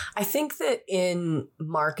 I think that in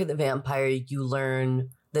Mark of the Vampire, you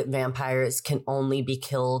learn that vampires can only be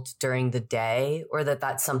killed during the day, or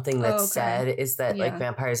that's something that's said, is that like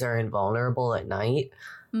vampires are invulnerable at night.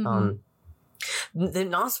 The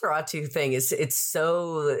Nosferatu thing is, it's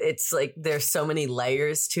like there's so many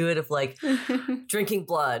layers to it, of like drinking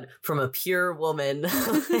blood from a pure woman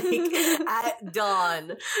like at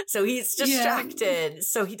dawn, so he's distracted,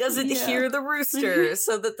 so he doesn't hear the rooster,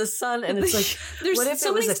 so that the sun, and it's like, what if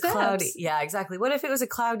it was a cloudy, exactly, what if it was a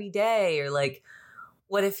cloudy day, or like,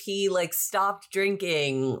 what if he like stopped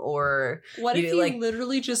drinking, or what if he like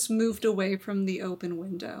literally just moved away from the open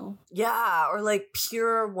window? Yeah, or like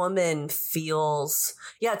woman feels.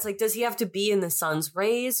 Yeah, it's like, does he have to be in the sun's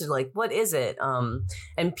rays, or like, what is it?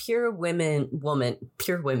 And pure woman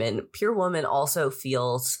also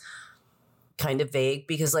feels kind of vague,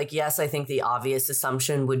 because like, yes, I think the obvious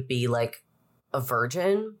assumption would be like a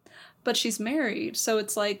virgin, but she's married, so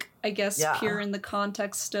it's like, I guess pure in the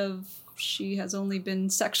context of, she has only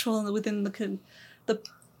been sexual within the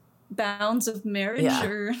bounds of marriage,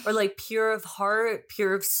 or like pure of heart,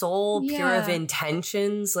 pure of soul, pure of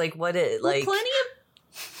intentions. Like, what it like? Plenty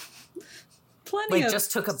like of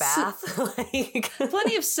just took a bath. Like,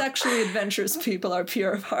 plenty of sexually adventurous people are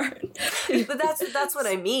pure of heart. But that's what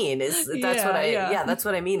I mean. That's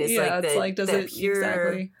what I mean. Is like it's like, does it pure?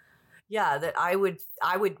 Exactly. Yeah, that I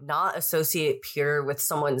would not associate pure with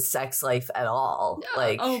someone's sex life at all.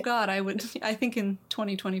 Like, oh God, I would. I think in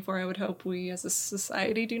 2024, I would hope we as a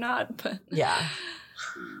society do not. But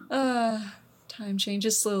time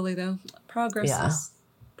changes slowly, though. Progress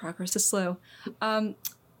is slow.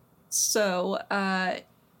 So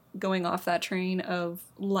going off that train of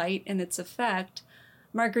light and its effect,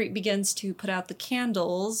 Marguerite begins to put out the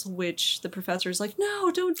candles, which the professor's like,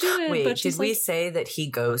 no, don't do it. Wait, but she's did we say that he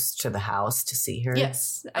goes to the house to see her?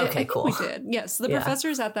 Yes. Okay, cool. We did. Yes, the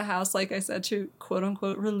professor's at the house, like I said, to quote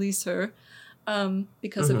unquote release her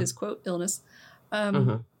because of his quote illness.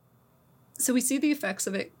 So we see the effects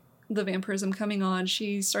of it, the vampirism coming on.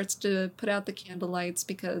 She starts to put out the candle lights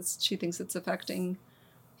because she thinks it's affecting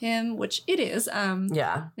him, which it is. And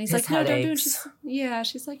he's like, no, don't do it.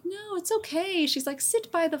 She's like, no, it's okay. She's like,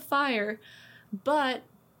 sit by the fire. But,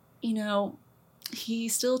 you know, he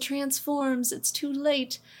still transforms. It's too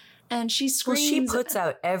late. And she screams. Well, she puts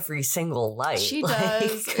out every single light. She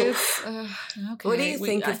does. It's, okay. What do you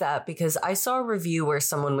think of that? Because I saw a review where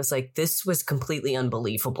someone was like, this was completely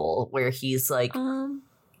unbelievable, where he's like,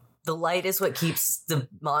 the light is what keeps the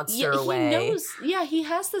monster away. He knows. Yeah, he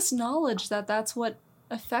has this knowledge that that's what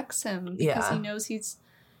affects him, because he knows he's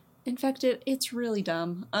infected. It's really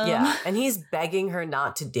dumb. And he's begging her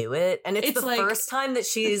not to do it, and it's the like, first time that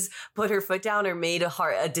she's put her foot down or made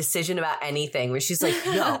a decision about anything, where she's like,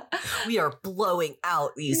 no, we are blowing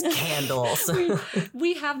out these candles.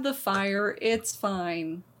 we have the fire, it's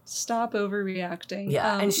fine, stop overreacting.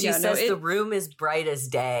 And she says the room is bright as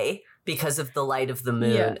day because of the light of the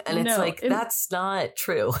moon. And it's that's not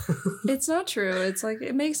true. It's not true. It's like,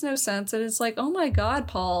 it makes no sense. And it's like, oh my God,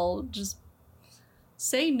 Paul, just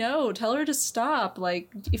say no. Tell her to stop. Like,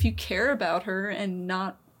 if you care about her and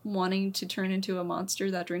not wanting to turn into a monster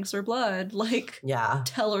that drinks her blood, like,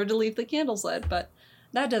 tell her to leave the candles lit. But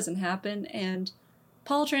that doesn't happen. And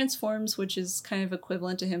Paul transforms, which is kind of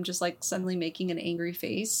equivalent to him just like suddenly making an angry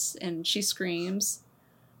face, and she screams.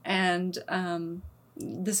 And,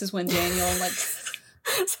 this is when Daniel, like...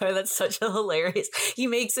 Sorry, that's such a hilarious... He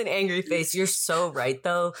makes an angry face. You're so right,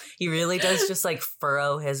 though. He really does just, like,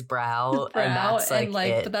 furrow his brow. And that's, like,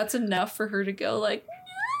 it. But that's enough for her to go, like,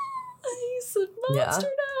 he's a monster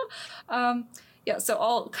now. So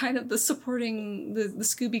all kind of the supporting... The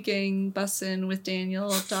Scooby Gang busts in with Daniel,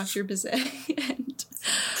 Dr. Bizet, and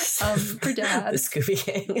her dad. The Scooby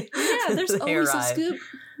Gang. Yeah,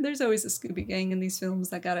 there's always a Scooby Gang in these films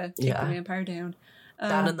that gotta take the vampire down.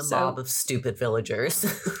 That and the mob of stupid villagers.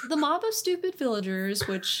 The mob of stupid villagers,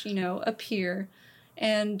 which, appear.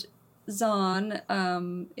 And Zahn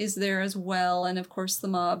is there as well. And of course, the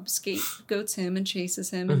mob scapegoats him and chases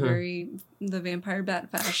him in the vampire bat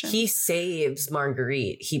fashion. He saves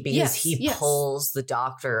Marguerite because he pulls the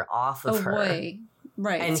doctor off of her.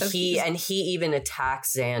 Right. And so he even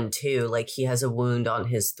attacks Zan too. Like, he has a wound on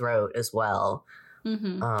his throat as well.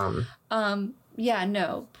 Yeah,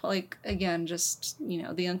 no, like, again, just,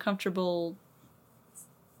 the uncomfortable,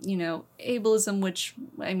 ableism, which,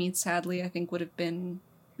 I mean, sadly, I think would have been,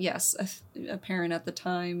 apparent at the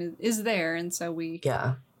time, is there. And so we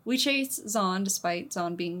chase Zahn, despite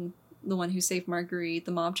Zahn being the one who saved Marguerite.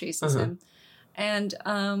 The mob chases him. And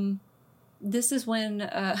this is when,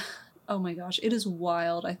 oh my gosh, it is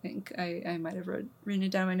wild, I think. I might have written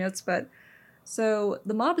it down in my notes, but so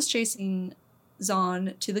the mob is chasing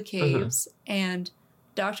Zahn to the caves, and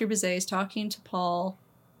Dr. Bizet is talking to Paul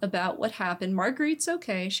about what happened. Marguerite's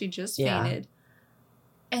okay, she just fainted.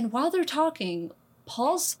 And while they're talking,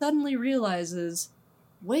 Paul suddenly realizes,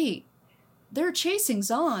 wait, they're chasing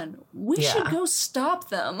Zahn. We should go stop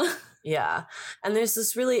them. Yeah. And there's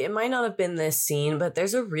this really, it might not have been this scene, but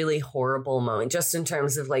there's a really horrible moment just in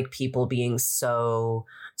terms of like people being so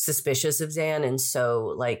suspicious of Zan. And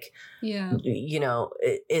so like, there's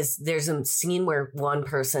a scene where one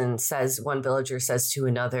villager says to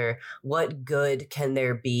another, what good can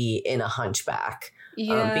there be in a hunchback?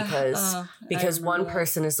 Because one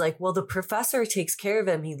person is like, well, the professor takes care of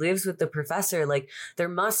him. He lives with the professor. Like, there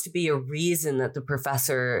must be a reason that the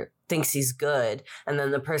professor thinks he's good. And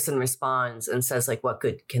then the person responds and says, like, what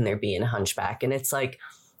good can there be in a hunchback? And it's like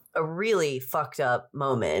a really fucked up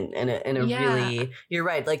moment and a really, you're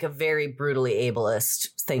right, like a very brutally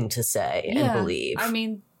ableist thing to say and believe. I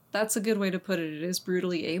mean, that's a good way to put it. It is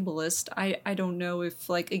brutally ableist. I don't know if,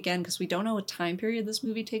 like, again, because we don't know what time period this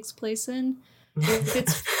movie takes place in. If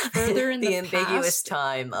it's further in the ambiguous past,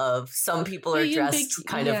 time of some people are dressed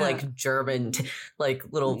kind of like German, like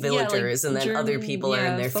little villagers, and then German, other people are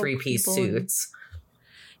in their 3-piece suits.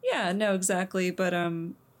 Yeah, no, exactly. But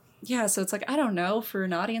so it's like, I don't know, for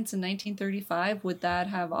an audience in 1935, would that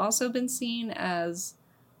have also been seen as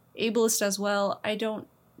ableist as well? I don't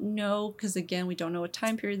know, because again, we don't know what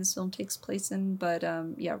time period this film takes place in. But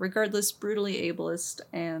regardless, brutally ableist.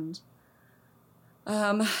 And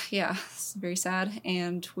it's very sad.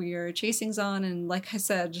 And we are chasing Zahn, and like I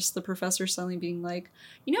said, just the professor suddenly being like,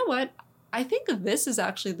 you know what? I think this is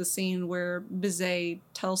actually the scene where Bizet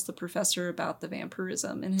tells the professor about the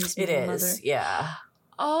vampirism and his mother. It is, yeah.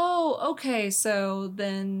 Oh, okay. So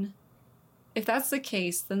then, if that's the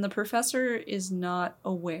case, then the professor is not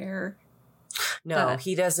aware. No,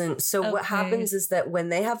 he doesn't. So what happens is that when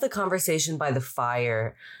they have the conversation by the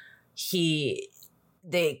fire,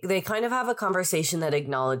 they kind of have a conversation that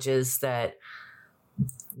acknowledges that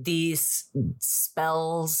these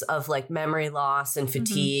spells of like memory loss and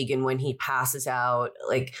fatigue, and when he passes out,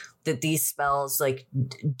 like that these spells like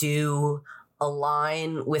do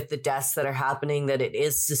align with the deaths that are happening, that it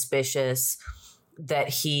is suspicious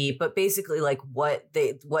that but basically like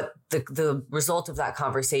the result of that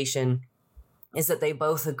conversation is that they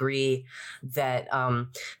both agree that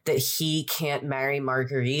that he can't marry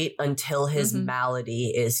Marguerite until his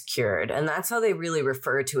malady is cured. And that's how they really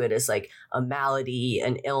refer to it, as like a malady,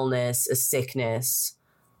 an illness, a sickness,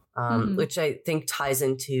 which I think ties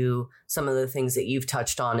into some of the things that you've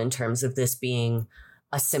touched on in terms of this being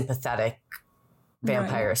a sympathetic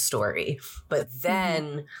vampire story. But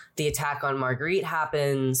then the attack on Marguerite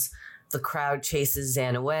happens, the crowd chases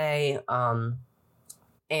Zan away,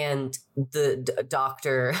 and the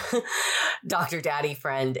Dr. Daddy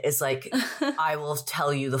Friend is like, I will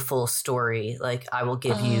tell you the full story. Like, I will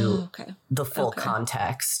give you the full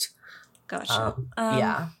context. Gotcha.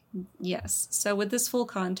 Yes. So with this full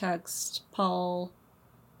context, Paul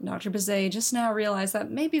and Dr. Bizet just now realize that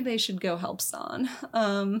maybe they should go help Zahn.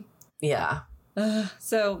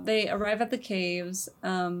 So they arrive at the caves,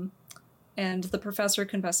 and the professor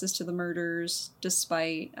confesses to the murders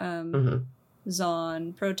despite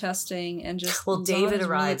Zahn protesting and just... Well, David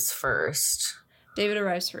arrives first. David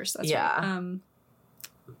arrives first, that's right.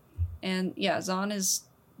 And Zahn is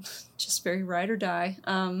just very ride or die.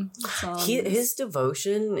 His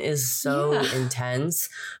devotion is so intense,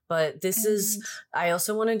 but this is... I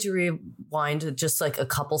also wanted to rewind just like a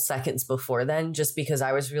couple seconds before then, just because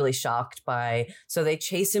I was really shocked by... So they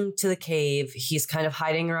chase him to the cave. He's kind of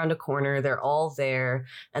hiding around a corner. They're all there.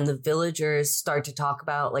 And the villagers start to talk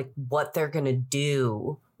about like what they're going to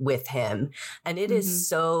do with him. And it is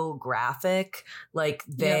so graphic. Like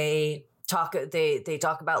they... they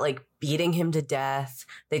talk about like beating him to death.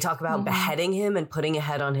 They talk about beheading him and putting a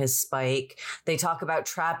head on his spike. They talk about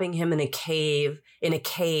trapping him in a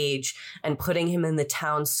cage and putting him in the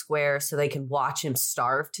town square so they can watch him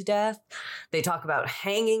starve to death. They talk about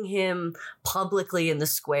hanging him publicly in the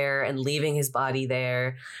square and leaving his body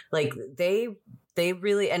there. Like they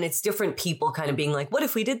really, and it's different people kind of being like, what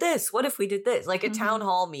if we did this? What if we did this? Like a town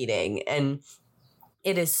hall meeting. And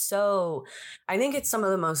it is so, I think it's some of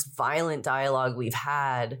the most violent dialogue we've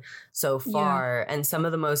had so far, and some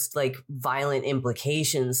of the most like violent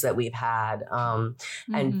implications that we've had.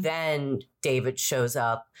 And then David shows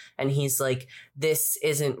up and he's like, this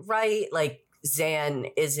isn't right. Like Zan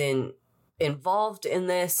isn't involved in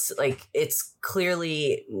this. Like it's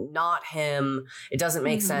clearly not him. It doesn't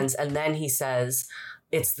make sense. And then he says,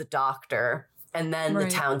 it's the doctor. And then the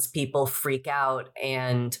townspeople freak out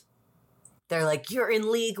and they're like, you're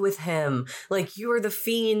in league with him. Like, you're the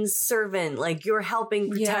fiend's servant. Like, you're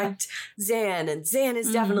helping protect Zan. And Zan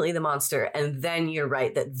is definitely the monster. And then you're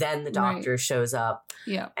right that then the doctor shows up.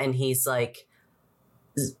 Yeah. And he's like,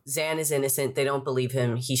 Zan is innocent. They don't believe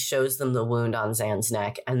him. He shows them the wound on Zan's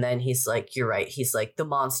neck. And then he's like, you're right. He's like, the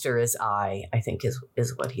monster is I think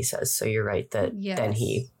is what he says. So you're right that then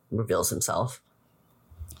he reveals himself.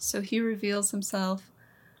 So he reveals himself.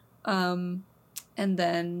 And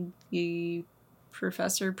then the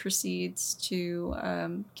professor proceeds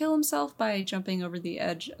to kill himself by jumping over the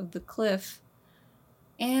edge of the cliff.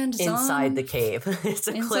 And inside the cave. It's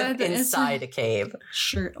a cliff inside a cave.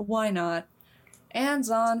 Sure, why not? And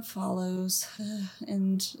Zahn follows.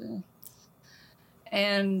 And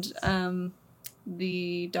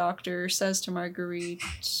the doctor says to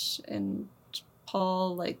Marguerite and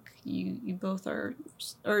Paul, like, you both are...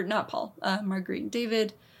 Or not Paul, Marguerite and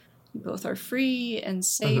David... You both are free and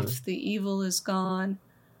safe. The evil is gone.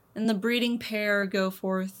 And the breeding pair go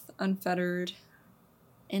forth unfettered.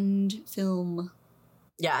 End film.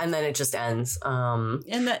 Yeah, and then it just ends. And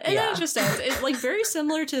then it just ends. It's like very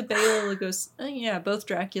similar to Bela Lugosi. Both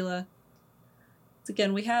Dracula.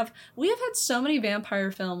 Again, we have had so many vampire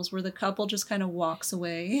films where the couple just kind of walks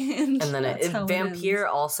away. And then Vampire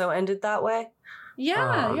also ended that way?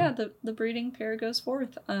 Yeah, the breeding pair goes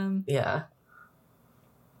forth. Yeah.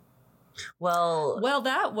 Well,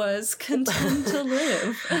 that was Condemned to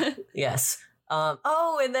Live. Yes.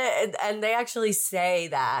 And they actually say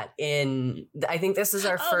that in, I think this is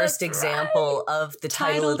our first example of the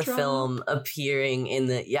title of the film appearing in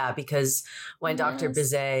the, because when Dr.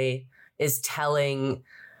 Bizet is telling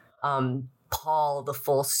Paul the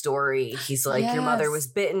full story, he's like, your mother was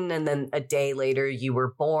bitten and then a day later you were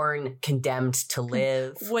born, condemned to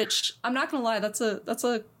live. Which, I'm not gonna lie, that's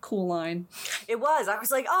a cool line. It was. I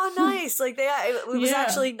was like, oh, nice. Like it was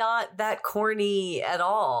actually not that corny at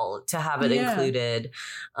all to have it included.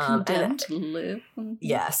 Condemned to live.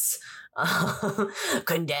 Yes.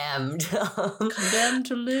 Condemned. Condemned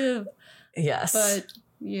to live. Yes.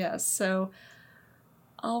 But so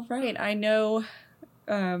all right. I know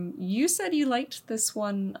you said you liked this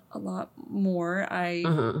one a lot more. I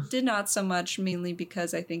did not so much, mainly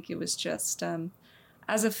because I think it was just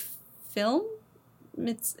as a film,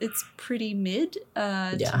 it's pretty mid,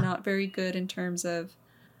 not very good in terms of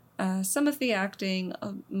some of the acting,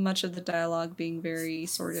 much of the dialogue being very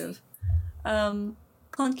sort of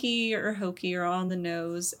clunky or hokey or on the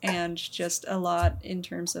nose, and just a lot in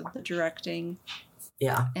terms of the directing.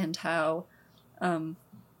 Yeah. And how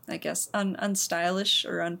I guess unstylish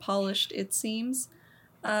or unpolished it seems,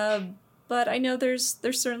 but I know there's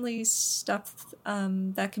certainly stuff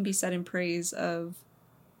that can be said in praise of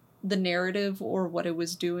the narrative or what it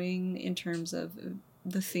was doing in terms of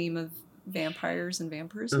the theme of vampires and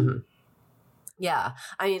vampirism. Yeah,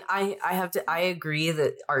 I mean, I agree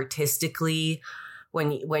that artistically,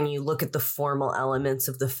 when you look at the formal elements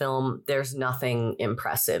of the film, there's nothing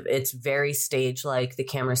impressive. It's very stage-like. The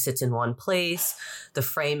camera sits in one place. The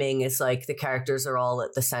framing is like the characters are all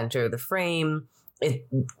at the center of the frame. It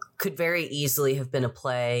could very easily have been a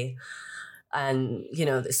play. And,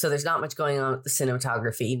 so there's not much going on with the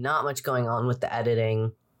cinematography, not much going on with the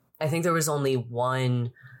editing. I think there was only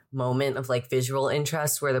one moment of like visual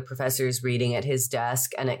interest where the professor is reading at his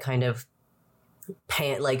desk and it kind of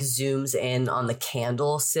zooms in on the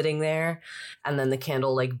candle sitting there, and then the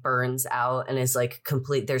candle like burns out and is like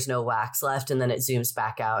complete, there's no wax left, and then it zooms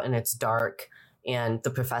back out and it's dark and the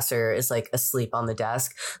professor is like asleep on the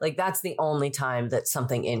desk. Like that's the only time that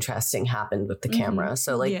something interesting happened with the camera.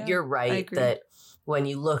 So like you're right that when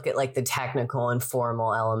you look at like the technical and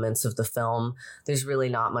formal elements of the film, there's really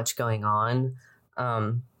not much going on.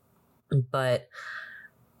 But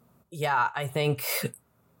yeah, I think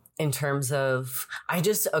in terms of, it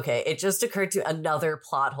just occurred to another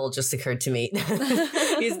plot hole just occurred to me.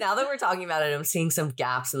 Because now that we're talking about it, I'm seeing some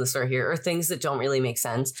gaps in the story here, or things that don't really make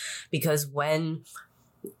sense. Because when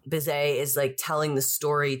Bizet is like telling the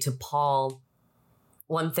story to Paul,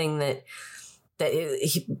 one thing that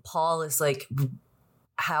Paul is like,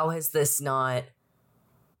 how has this not,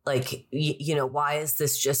 like, why is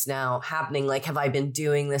this just now happening? Like, have I been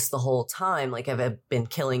doing this the whole time? Like, have I been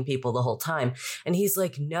killing people the whole time? And he's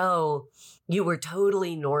like, no, you were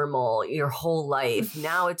totally normal your whole life.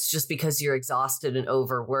 Now it's just because you're exhausted and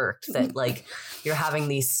overworked that, like, you're having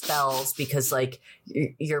these spells because, like,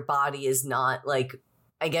 your body is not, like,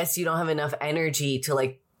 I guess you don't have enough energy to,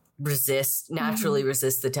 like, naturally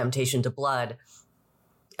resist the temptation to blood.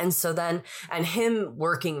 And so then, and him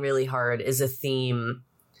working really hard is a theme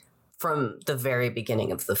from the very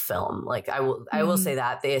beginning of the film. Like, I will say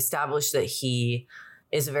that they established that he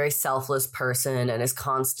is a very selfless person and is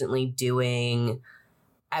constantly doing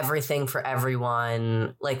everything for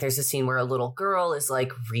everyone. Like, there's a scene where a little girl is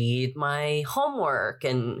like, read my homework.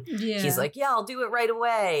 And he's like, yeah, I'll do it right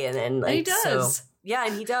away. And like, he does. So, yeah,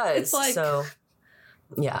 and he does. It's like, so,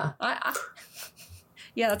 yeah.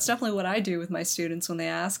 Yeah, that's definitely what I do with my students when they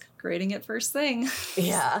ask, grading it first thing.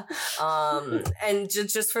 Yeah. And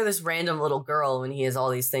just for this random little girl when he has all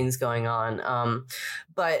these things going on.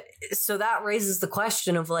 But so that raises the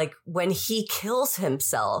question of, like, when he kills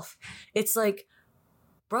himself, it's like,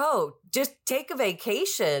 bro, just take a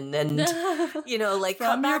vacation and, like,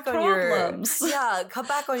 cut back on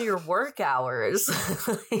your work hours.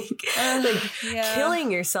 Killing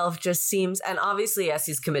yourself just seems, and obviously, yes,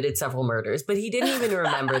 he's committed several murders, but he didn't even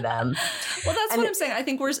remember them. Well, that's what I'm saying. I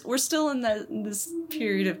think we're still in this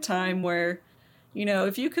period of time where,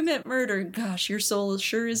 if you commit murder, gosh, your soul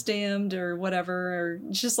sure is damned or whatever, or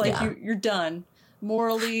it's just like you're done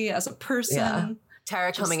morally as a person. Yeah.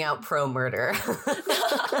 Tara coming out pro-murder.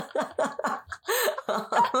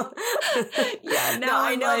 I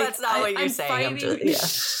know that's not what you're saying.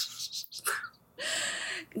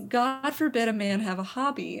 God forbid a man have a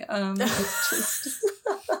hobby. But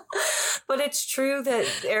it's true that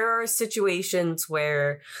there are situations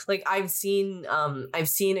where, like, I've seen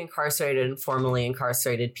incarcerated and formerly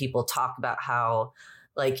incarcerated people talk about how,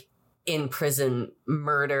 like, in prison,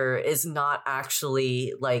 murder is not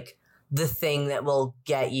actually, like, the thing that will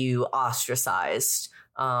get you ostracized.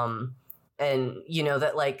 And,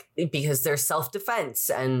 that, like, because there's self-defense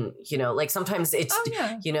and, like, sometimes it's,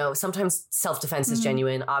 sometimes self-defense is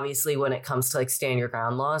genuine. Obviously, when it comes to, like, stand your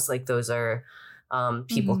ground laws, like, those are,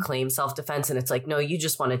 people claim self-defense, and it's like, no, you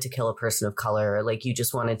just wanted to kill a person of color. Or, like, you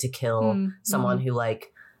just wanted to kill someone who,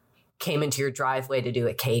 like, came into your driveway to do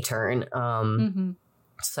a K-turn.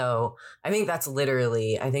 So I think that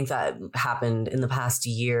happened in the past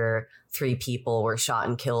year. 3 people were shot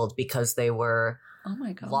and killed because they were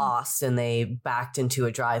lost and they backed into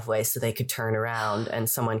a driveway so they could turn around, and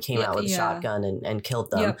someone came out with a shotgun and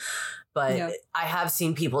killed them. Yep. But I have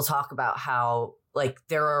seen people talk about how, like,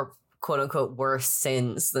 there are quote unquote worse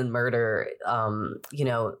sins than murder,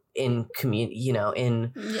 in community,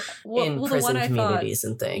 in prison communities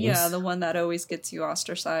and things. Yeah, the one that always gets you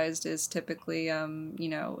ostracized is typically,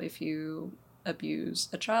 if you abuse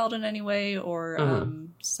a child in any way, or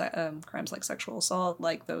crimes like sexual assault,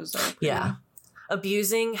 like those are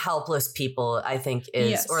abusing helpless people, I think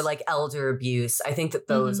is, or like elder abuse. I think that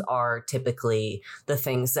those are typically the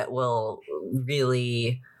things that will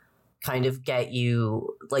really kind of get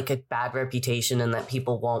you, like, a bad reputation and that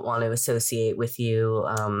people won't want to associate with you.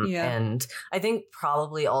 And I think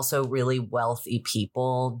probably also really wealthy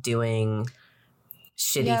people doing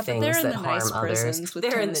shitty things that harm others.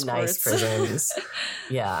 They're in the nice prisons.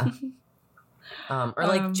 Yeah. Or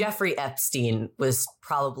like Jeffrey Epstein was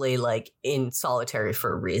probably, like, in solitary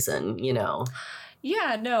for a reason,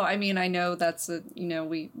 Yeah, no, I mean, I know that's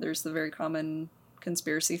there's the very common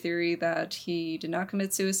conspiracy theory that he did not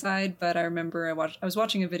commit suicide, but I remember I was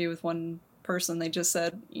watching a video with one person. They just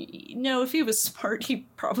said, if he was smart, he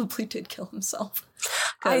probably did kill himself.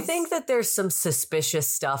 I think that there's some suspicious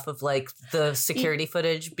stuff of, like, the security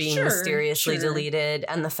footage being mysteriously deleted,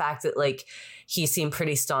 and the fact that, like, he seemed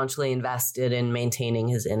pretty staunchly invested in maintaining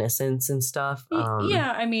his innocence and stuff.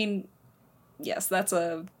 I mean, yes,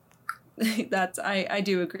 I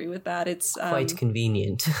do agree with that. It's quite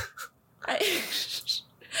convenient.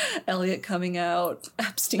 Elliot coming out,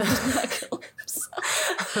 Epstein did not kill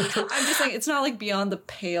himself. I'm just saying, it's not, like, beyond the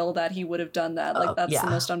pale that he would have done that. Like, that's the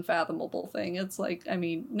most unfathomable thing. It's like, I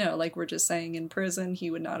mean, no, like, we're just saying in prison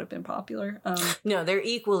he would not have been popular. No, they're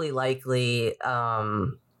equally likely.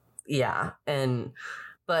 But I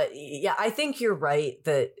think you're right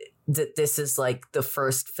that that this is like the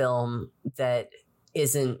first film that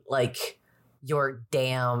isn't like you're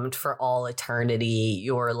damned for all eternity,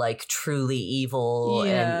 you're like truly evil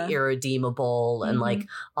and irredeemable and like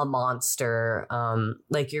a monster.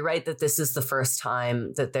 Like you're right that this is the first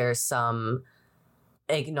time that there's some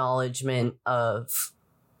acknowledgement of,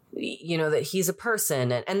 you know, that he's a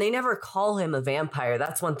person, and they never call him a vampire.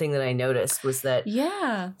 That's one thing that I noticed, was that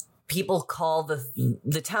people call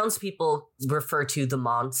the townspeople refer to the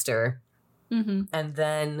monster. And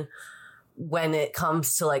then when it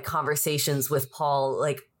comes to like conversations with Paul,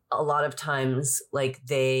 like a lot of times like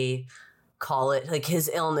they call it like his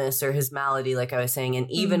illness or his malady, like I was saying. And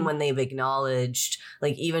even when they've acknowledged,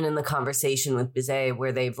 like even in the conversation with Bizet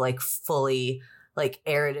where they've like fully like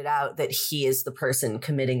aired it out that he is the person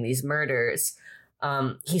committing these murders,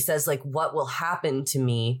 he says like, what will happen to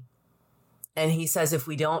me? And he says, if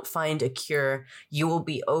we don't find a cure, you will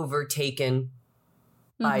be overtaken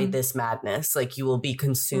by this madness. Like you will be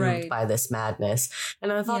consumed by this madness.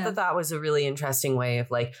 And I thought that was a really interesting way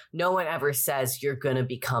of like, no one ever says you're going to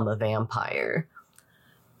become a vampire.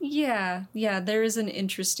 Yeah. There is an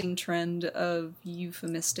interesting trend of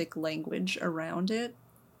euphemistic language around it,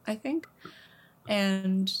 I think.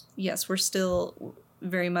 And yes, we're still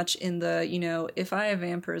very much in the, you know, if I have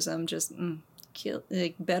vampirism, just kill.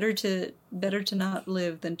 Like better to not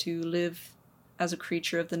live than to live as a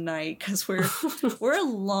creature of the night, because we're a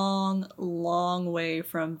long way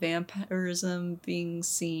from vampirism being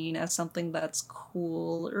seen as something that's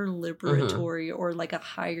cool or liberatory or like a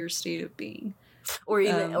higher state of being. Or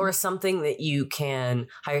even or something that you can,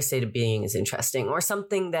 higher state of being is interesting, or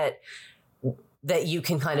something that you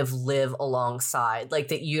can kind of live alongside, like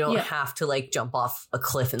that you don't have to like jump off a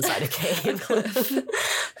cliff inside a cave.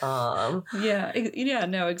 No,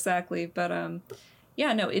 exactly. But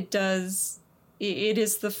it does. It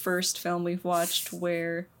is the first film we've watched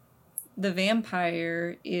where the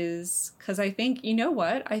vampire is, because I think, you know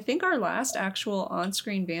what? I think our last actual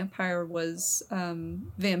on-screen vampire was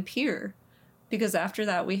Vampire, because after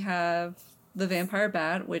that we have the Vampire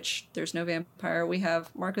Bat, which there's no vampire. We have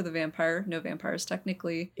Mark of the Vampire, no vampires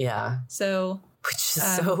technically. Yeah. So, which is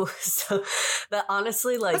so that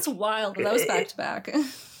honestly, like, that's wild. That was back to back.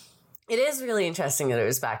 It is really interesting that it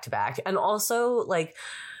was back to back, and also like,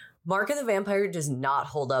 Mark of the Vampire does not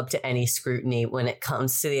hold up to any scrutiny when it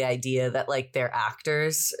comes to the idea that like they're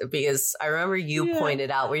actors, because I remember you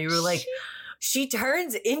pointed out where you were like, she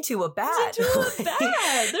turns into a bat.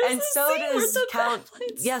 And so does Count.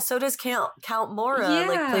 Yeah, so does Count Mora,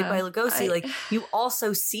 like played by Lugosi. Like you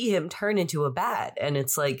also see him turn into a bat, and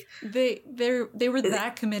it's like they were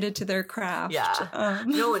that committed to their craft. Yeah,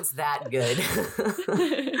 no one's that good.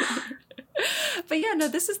 But yeah, no,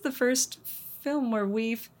 this is the first film where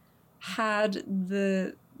we've had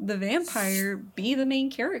the vampire be the main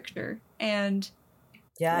character, and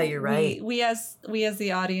yeah, you're right. We as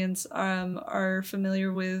the audience are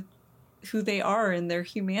familiar with who they are and their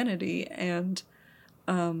humanity, and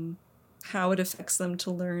how it affects them to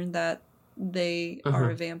learn that they are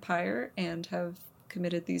a vampire and have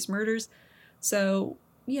committed these murders. So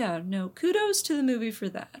yeah, no, kudos to the movie for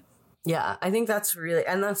that. Yeah, I think that's really,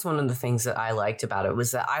 and that's one of the things that I liked about it,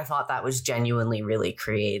 was that I thought that was genuinely really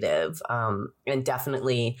creative. And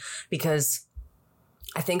definitely because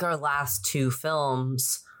I think our last two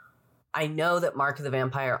films, I know that Mark of the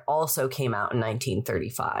Vampire also came out in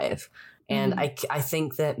 1935. And I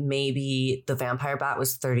think that maybe the Vampire Bat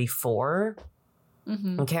was 34.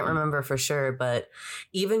 I can't remember for sure, but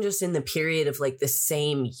even just in the period of like the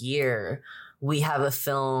same year, we have a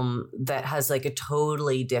film that has like a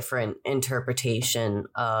totally different interpretation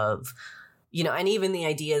of, you know, and even the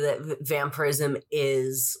idea that vampirism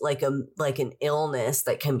is like an illness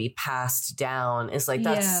that can be passed down is like,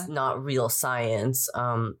 that's not real science.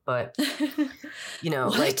 But you know,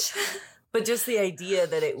 like, but just the idea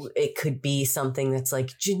that it could be something that's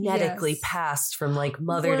like genetically passed from like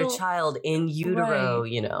mother to child in utero,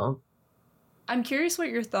 you know. I'm curious what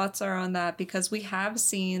your thoughts are on that, because we have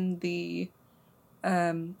seen the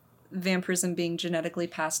vampirism being genetically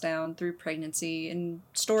passed down through pregnancy in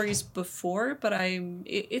stories before, but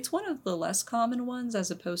it's one of the less common ones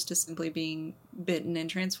as opposed to simply being bitten and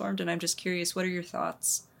transformed. And I'm just curious, what are your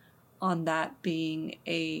thoughts on that being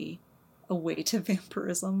a way to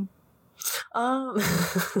vampirism?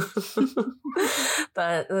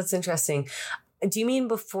 That's interesting. Do you mean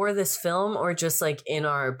before this film, or just like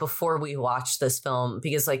before we watched this film?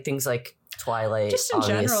 Because like things like Twilight, just in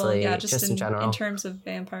general, just in general, in terms of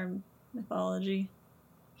vampire mythology.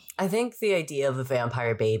 I think the idea of a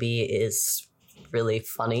vampire baby is really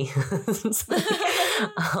funny. How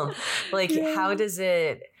does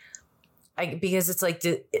it? because it's like,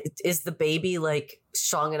 is the baby like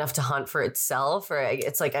strong enough to hunt for itself? Or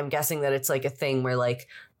it's like, I'm guessing that it's like a thing where like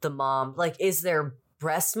the mom, like, is there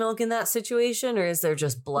breast milk in that situation, or is there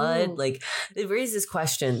just blood? Ooh. Like, it raises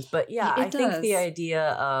questions. But yeah, I think the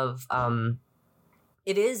idea of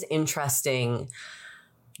it is interesting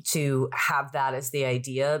to have that as the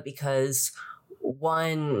idea, because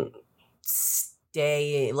one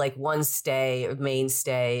mainstay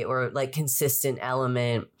or like consistent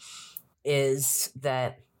element is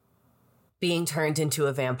that being turned into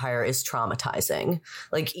a vampire is traumatizing.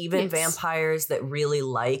 Like, even vampires that really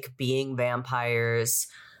like being vampires,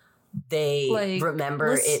 they like,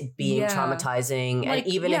 remember it being traumatizing. Like,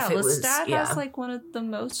 and even if it was... Lestat has like one of the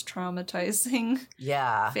most traumatizing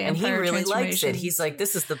vampire and he really likes it. He's like,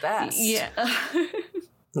 this is the best.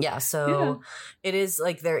 Yeah, so it is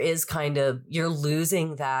like, there is kind of, you're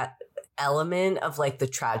losing that element of like the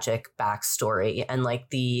tragic backstory and like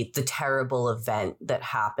the terrible event that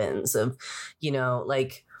happens of, you know,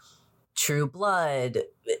 like True Blood.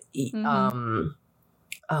 Oh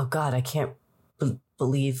God, I can't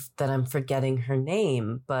believe that I'm forgetting her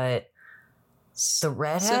name, but the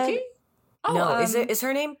redhead. No, is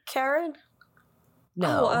her name Karen?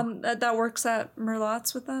 No, that works at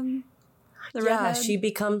Merlotte's with them. The redhead? She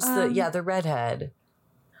becomes the redhead.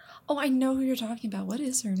 Oh, I know who you're talking about. What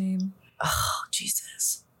is her name? Oh,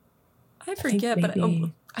 Jesus. I forget, but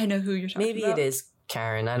I know who you're talking about. Maybe it is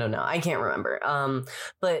Karen. I don't know. I can't remember.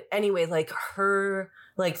 But anyway, like her,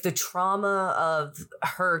 like the trauma of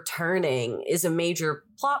her turning is a major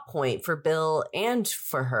plot point for Bill and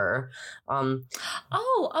for her. No.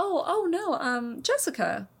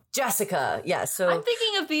 Jessica, yeah. So I'm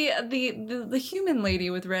thinking of the human lady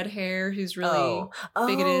with red hair who's really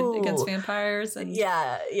bigoted against vampires, and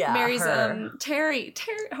marries Terry.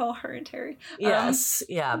 Oh, her and Terry. Yes,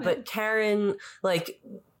 but Karen, like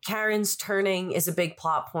Karen's turning is a big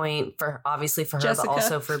plot point for obviously for her, Jessica. But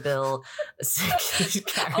also for Bill.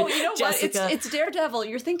 Karen, you know Jessica. What? It's Daredevil.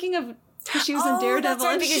 You're thinking of. She was in Daredevil. That's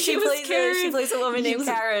right, because she plays a woman named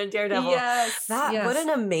Karen in Daredevil. Yes, what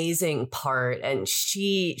an amazing part, and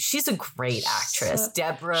she's a great actress.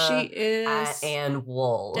 Deborah, she is Ann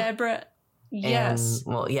Wool. Deborah, yes.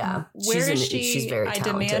 And, Where is she? She's very talented.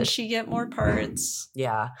 I demand she get more parts.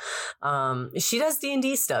 Yeah, she does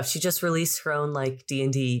D&D stuff. She just released her own like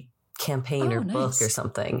D&D campaign or book or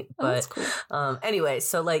something. But that's cool. Anyway,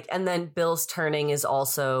 so like, and then Bill's turning is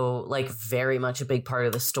also like very much a big part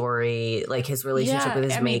of the story, like his relationship with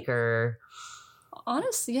his maker.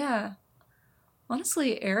 Honestly,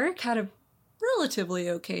 Eric had a relatively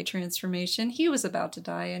okay transformation. He was about to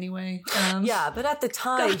die anyway. But at the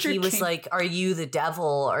time he was like, are you the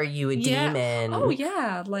devil? Are you a demon? Oh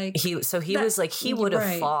yeah. Like he was like, he would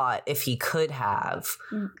have fought if he could have.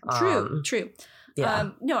 True. Yeah.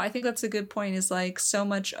 No, I think that's a good point, is like so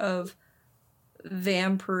much of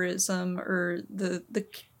vampirism or the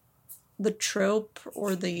trope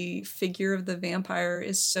or the figure of the vampire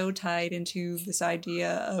is so tied into this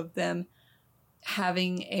idea of them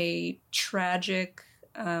having a tragic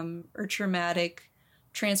or traumatic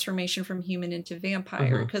transformation from human into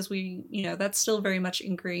vampire, because that's still very much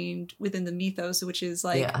ingrained within the mythos, which is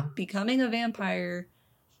like becoming a vampire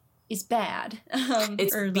is bad.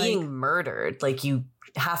 It's being like, murdered. Like you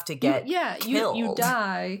have to get killed. You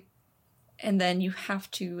die, and then you have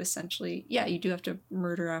to essentially, you do have to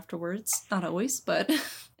murder afterwards. Not always, but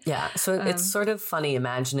yeah. So it's sort of funny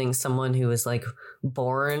imagining someone who is like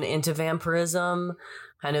born into vampirism,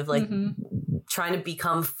 kind of like trying to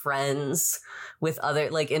become friends with other,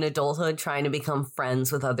 like in adulthood, trying to become friends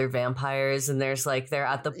with other vampires, and there's like they're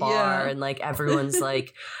at the bar and like everyone's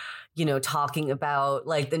like, talking about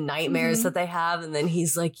like the nightmares that they have. And then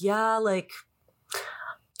he's like, like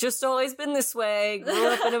just always been this way. Grew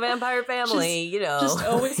up in a vampire family, Just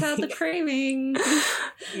always had the craving.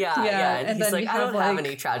 And he's like, I don't have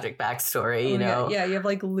any tragic backstory, you know? Yeah, you have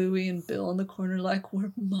like Louie and Bill in the corner like,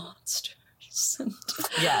 we're monsters.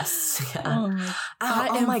 Yes. Yeah.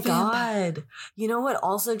 Oh my God. You know what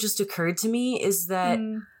also just occurred to me is that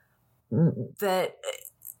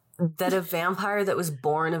that a vampire that was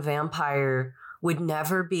born a vampire would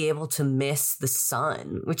never be able to miss the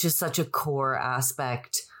sun, which is such a core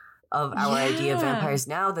aspect of our idea of vampires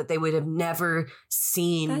now, that they would have never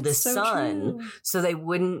seen the sun. So they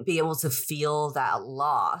wouldn't be able to feel that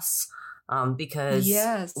loss.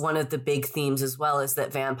 Because one of the big themes as well is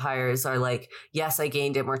that vampires are like, yes, I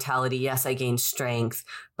gained immortality. Yes, I gained strength,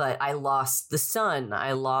 but I lost the sun.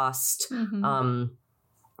 I lost,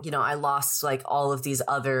 I lost like all of these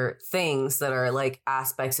other things that are like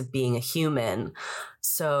aspects of being a human.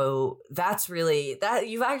 So that's really that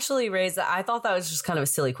you've actually raised that. I thought that was just kind of a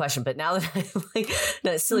silly question, but now that I'm like,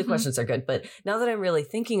 no, silly questions are good. But now that I'm really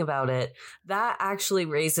thinking about it, that actually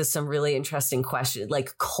raises some really interesting questions,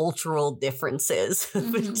 like cultural differences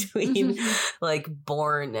between like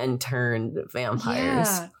born and turned vampires.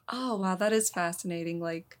 Yeah. Oh, wow. That is fascinating.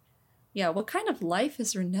 Like, yeah, what kind of life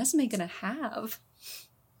is Renesmee going to have?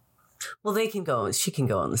 Well, she can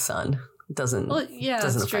go in the sun. It doesn't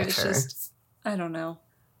affect her. Just, I don't know.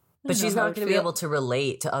 But she's not going to be able to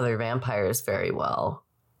relate to other vampires very well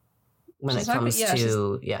when it comes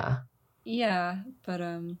to. Yeah, but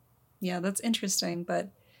yeah, that's interesting.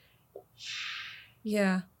 But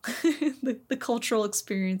yeah, the cultural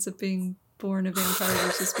experience of being born a vampire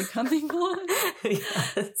versus becoming one.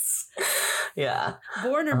 Yes. Yeah.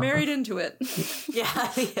 Born or married into it. Yeah.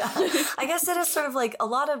 I guess it is sort of like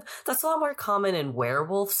that's a lot more common in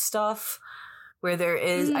werewolf stuff where there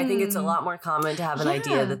is, I think it's a lot more common to have an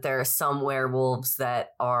idea that there are some werewolves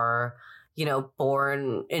that are,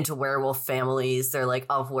 born into werewolf families. They're like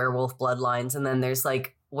of werewolf bloodlines. And then there's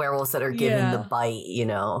like werewolves that are given the bite,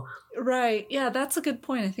 Right. Yeah, that's a good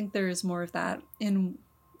point. I think there is more of that in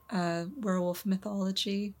werewolf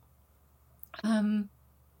mythology.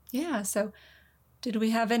 Yeah, so did we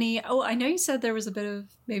have any... Oh, I know you said there was a bit of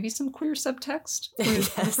maybe some queer subtext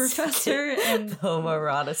with the professor and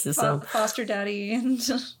homoeroticism. Foster daddy and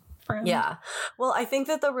friend. Yeah. Well, I think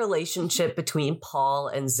that the relationship between Paul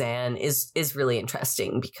and Zan is really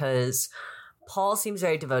interesting because Paul seems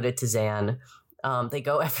very devoted to Zan. They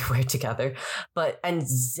go everywhere together, and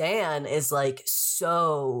Zan is like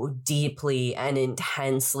so deeply and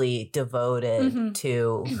intensely devoted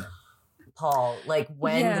to Paul. Like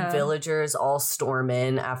when the villagers all storm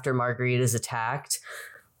in after Marguerite is attacked,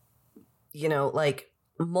 like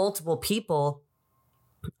multiple people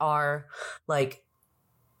are like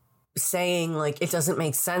saying like it doesn't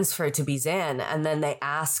make sense for it to be Zan, and then they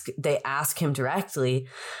ask him directly.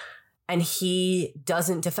 And he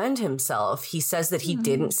doesn't defend himself. He says that he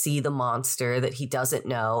didn't see the monster, that he doesn't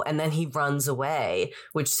know. And then he runs away,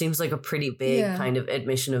 which seems like a pretty big kind of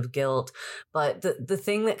admission of guilt. But the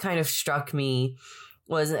thing that kind of struck me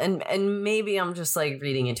was, and maybe I'm just like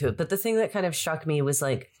reading into it, but the thing that kind of struck me was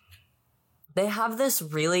like, they have this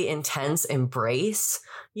really intense embrace,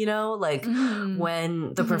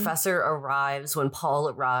 when the professor arrives, when Paul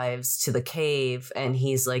arrives to the cave and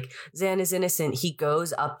he's like, Zan is innocent. He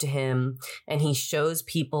goes up to him and he shows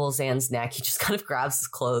people Zan's neck. He just kind of grabs his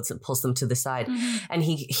clothes and pulls them to the side. And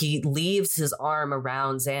he leaves his arm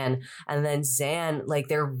around Zan. And then Zan, like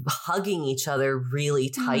they're hugging each other really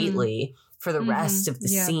tightly for the rest of the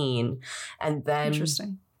scene. And then,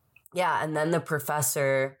 interesting. Yeah. And then the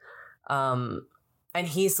professor, and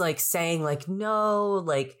he's like saying like, no,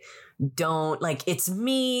 like, don't, like, it's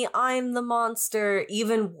me, I'm the monster,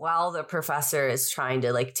 even while the professor is trying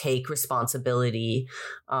to like take responsibility,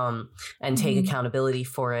 and take accountability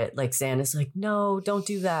for it. Like Zan is like, no, don't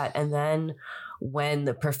do that. And then when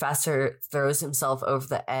the professor throws himself over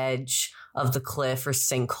the edge of the cliff or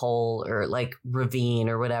sinkhole or like ravine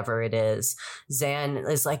or whatever it is, Zan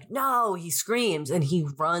is like, no, he screams and he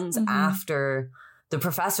runs after the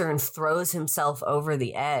professor and throws himself over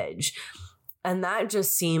the edge. And that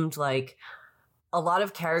just seemed like a lot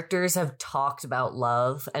of characters have talked about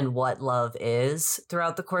love and what love is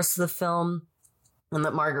throughout the course of the film. And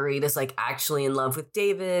that Marguerite is like actually in love with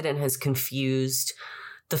David and has confused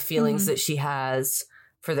the feelings that she has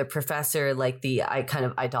for the professor, like the kind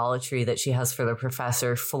of idolatry that she has for the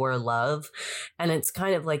professor for love. And it's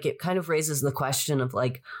kind of like, it kind of raises the question of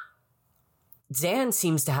like, Zan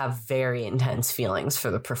seems to have very intense feelings for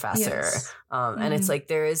the professor. Yes. And it's like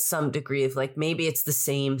there is some degree of like, maybe it's the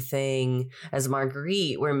same thing as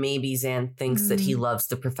Marguerite, where maybe Zan thinks that he loves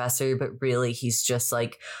the professor, but really he's just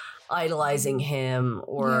like idolizing him.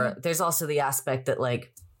 Or there's also the aspect that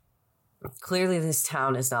like, clearly this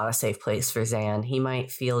town is not a safe place for Zan. He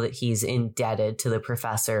might feel that he's indebted to the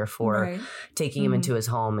professor for taking him into his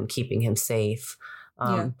home and keeping him safe.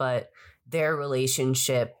 But their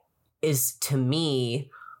relationship is, to me,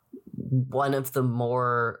 one of the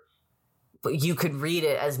more, you could read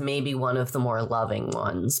it as maybe one of the more loving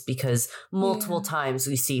ones, because multiple times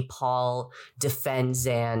we see Paul defend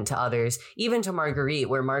Zan to others, even to Marguerite,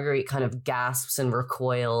 where Marguerite kind of gasps and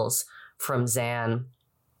recoils from Zan.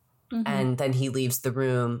 And then he leaves the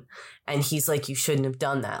room and he's like, you shouldn't have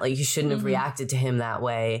done that. Like, you shouldn't have reacted to him that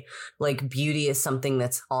way. Like, beauty is something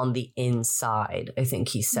that's on the inside, I think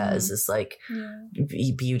he says, is like,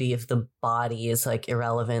 beauty of the body is like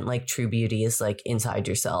irrelevant. Like, true beauty is like inside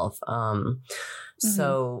yourself.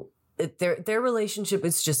 So their relationship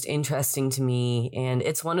is just interesting to me. And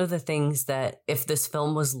it's one of the things that if this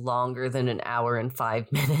film was longer than an hour and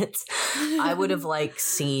 5 minutes, I would have like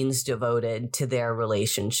scenes devoted to their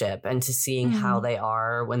relationship and to seeing how they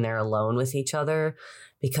are when they're alone with each other,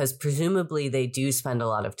 because presumably they do spend a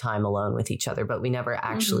lot of time alone with each other, but we never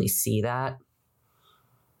actually see that.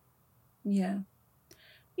 Yeah.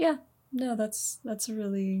 Yeah. No, that's a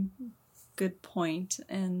really good point.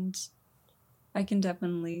 And I can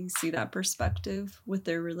definitely see that perspective with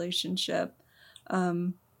their relationship.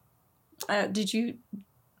 I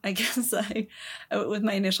guess with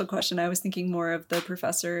my initial question, I was thinking more of the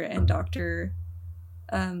professor and doctor,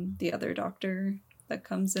 the other doctor that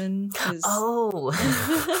comes in. Oh.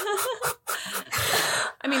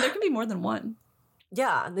 I mean, there can be more than one.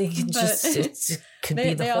 Yeah, they can it could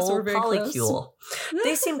be the whole polycule.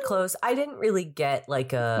 They seem close. I didn't really get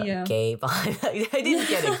like a gay vibe. I didn't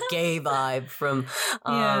get a gay vibe from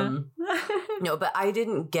no, but I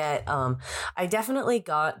didn't get I definitely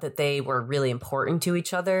got that they were really important to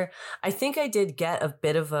each other. I think I did get a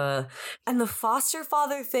bit of and the foster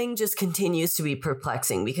father thing just continues to be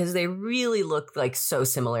perplexing because they really look like so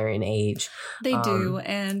similar in age. They do,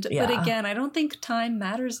 but again, I don't think time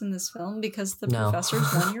matters in this film because the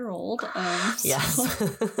professor's 1 year old. Yes.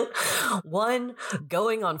 One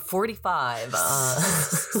going on 45.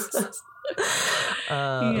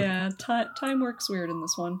 Time works weird in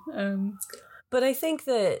this one. But I think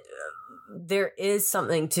that there is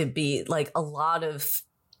something to be like a lot of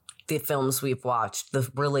the films we've watched, the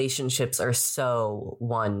relationships are so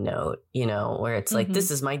one note, you know, where it's like, this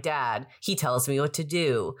is my dad. He tells me what to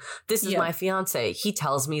do. This is my fiance. He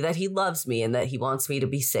tells me that he loves me and that he wants me to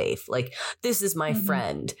be safe. Like, this is my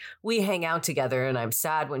friend. We hang out together and I'm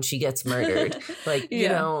sad when she gets murdered. Like, you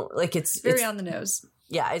know, like it's very on the nose.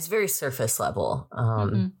 Yeah. It's very surface level.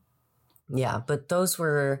 Yeah. But those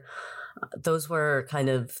were kind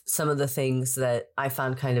of some of the things that I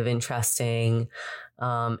found kind of interesting.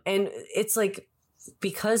 And it's like,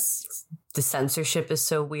 because the censorship is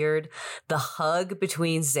so weird, the hug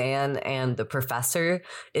between Zan and the professor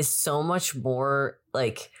is so much more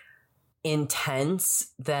like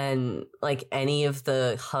intense than like any of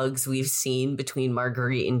the hugs we've seen between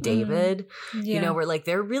Marguerite and David. You know, where like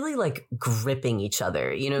they're really like gripping each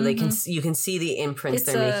other, you know, you can see the imprints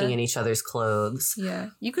they're making in each other's clothes. Yeah,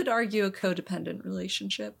 you could argue a codependent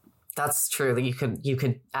relationship. That's true. You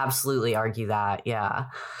could absolutely argue that. Yeah.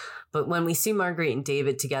 But when we see Marguerite and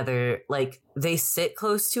David together, like they sit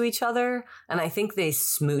close to each other and I think they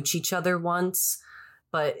smooch each other once,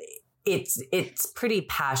 but it's pretty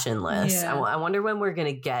passionless. Yeah. I wonder when we're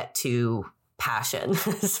going to get to passion.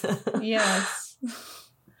 Yes.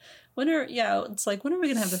 It's like, when are we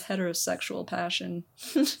going to have the heterosexual passion?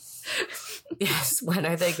 Yes. When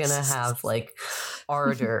are they going to have like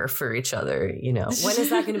ardor for each other? You know, when is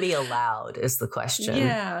that going to be allowed is the question.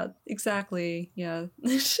 Yeah, exactly. Yeah.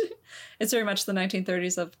 It's very much the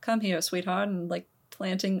 1930s of come here, sweetheart. And like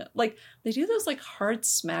planting, like they do those like hard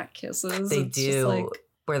smack kisses. They do. Like,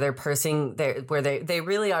 where they're pursing where they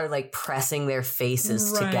really are like pressing their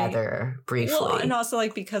faces together briefly. Well, and also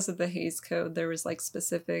like because of the Hays Code, there was like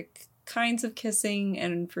specific kinds of kissing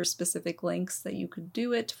and for specific lengths that you could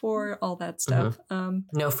do it for, all that stuff.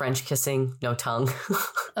 No French kissing, no tongue.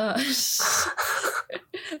 That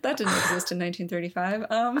didn't exist in 1935.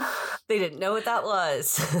 They didn't know what that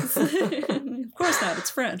was. Of course not.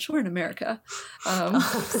 It's French. We're in America.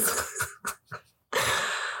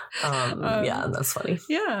 Yeah, that's funny.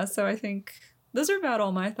 Yeah, so I think those are about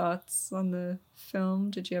all my thoughts on the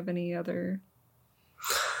film. Did you have any other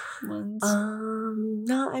ones?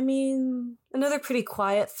 No, I mean, another pretty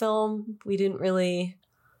quiet film. We didn't really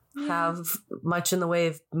have much in the way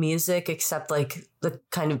of music except like the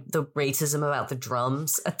kind of the racism about the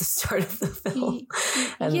drums at the start of the film.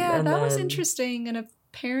 That was interesting. And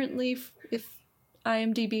apparently, if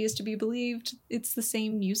IMDb is to be believed, it's the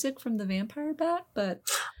same music from the Vampire Bat, but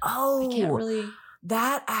I can't really.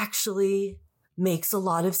 That actually makes a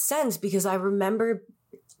lot of sense because I remember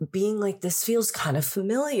being like, this feels kind of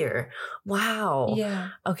familiar. Wow. Yeah.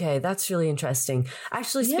 Okay, that's really interesting.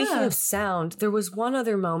 Actually, speaking of sound, there was one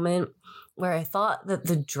other moment where I thought that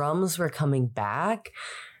the drums were coming back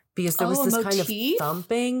because there was this kind of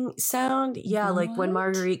thumping sound. Yeah, like when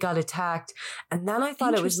Marguerite got attacked. And then I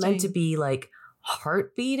thought it was meant to be like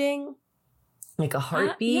heart beating, like a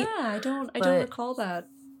heartbeat. I don't recall that.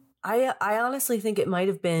 I honestly think it might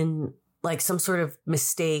have been like some sort of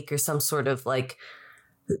mistake or some sort of like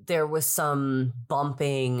there was some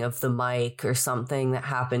bumping of the mic or something that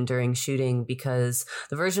happened during shooting, because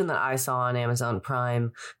the version that I saw on Amazon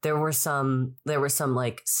Prime, there were some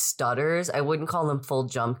like stutters. I wouldn't call them full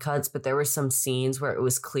jump cuts, but there were some scenes where it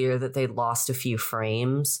was clear that they'd lost a few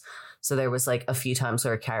frames. So there was like a few times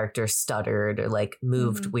where a character stuttered or like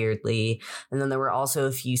moved weirdly. And then there were also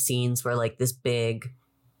a few scenes where like this big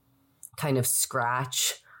kind of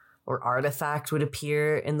scratch or artifact would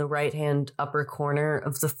appear in the right-hand upper corner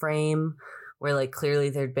of the frame, where like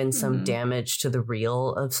clearly there'd been some damage to the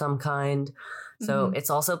reel of some kind. So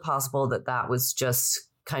it's also possible that that was just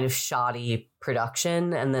kind of shoddy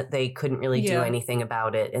production and that they couldn't really do anything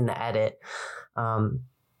about it in the edit.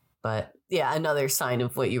 But yeah, another sign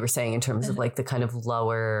of what you were saying in terms of like the kind of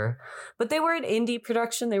lower, but they were an indie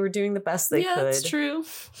production. They were doing the best they could. Yeah, it's true.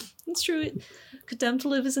 It's true. Condemned to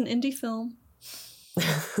Live is an indie film.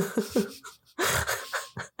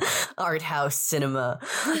 Art house cinema.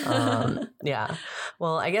 Yeah.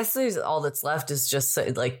 Well, I guess there's all that's left is just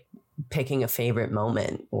like picking a favorite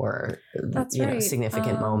moment or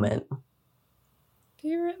significant moment.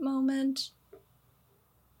 Favorite moment.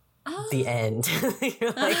 The end.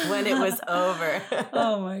 Like when it was over.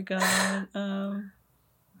 Oh my God.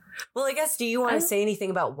 Well, I guess, do you want to say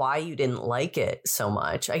anything about why you didn't like it so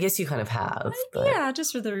much? I guess you kind of have. But. Yeah,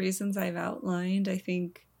 just for the reasons I've outlined. I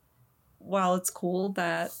think while it's cool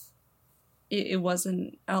that it was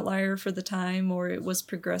an outlier for the time, or it was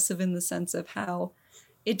progressive in the sense of how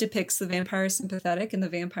it depicts the vampire sympathetic and the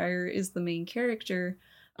vampire is the main character,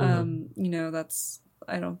 I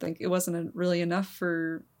don't think it wasn't really enough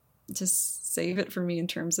to save it for me in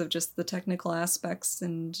terms of just the technical aspects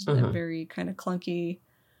and a very kind of clunky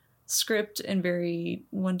script and very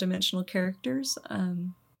one-dimensional characters.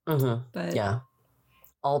 But yeah,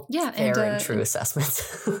 all fair and true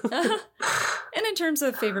assessments. And in terms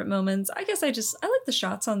of favorite moments, I guess I like the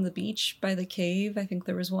shots on the beach by the cave. I think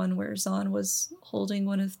there was one where Zahn was holding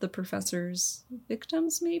one of the professor's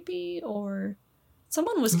victims, maybe, or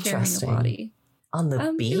someone was carrying a body on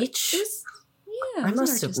the beach. I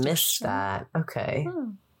must have missed shot. That. Okay.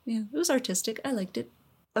 Oh, yeah, it was artistic. I liked it.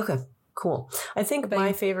 Okay. Cool. I think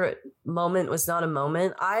my favorite moment was not a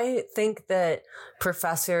moment. I think that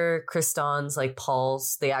Professor Kristen's, like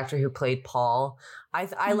Paul's, the actor who played Paul,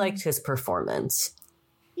 I liked his performance.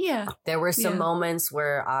 Yeah. There were some moments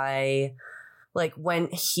where when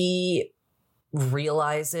he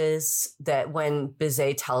realizes that when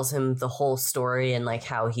Bizet tells him the whole story and like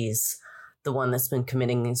how he's the one that's been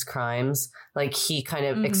committing these crimes, like he kind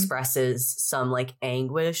of expresses some like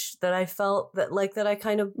anguish that I felt that I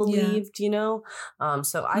kind of believed, so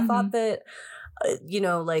I thought that,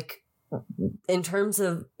 like in terms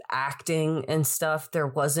of acting and stuff,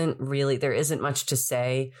 there isn't much to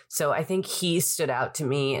say. So I think he stood out to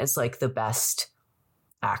me as like the best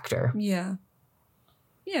actor. Yeah.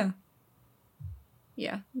 Yeah.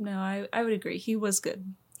 Yeah. No, I would agree. He was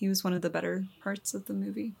good. He was one of the better parts of the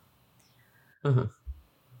movie.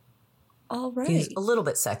 All right. He's a little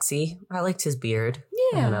bit sexy. I liked his beard.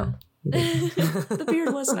 Yeah. I don't know. The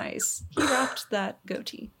beard was nice. He rocked that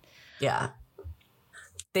goatee. Yeah.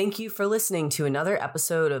 Thank you for listening to another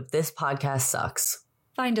episode of This Podcast Sucks.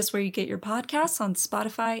 Find us where you get your podcasts on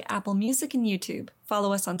Spotify, Apple Music, and YouTube.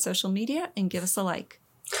 Follow us on social media and give us a like.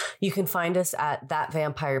 You can find us at That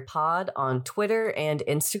Vampire Pod on Twitter and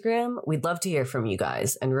Instagram. We'd love to hear from you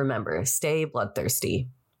guys. And remember, stay bloodthirsty.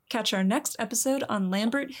 Catch our next episode on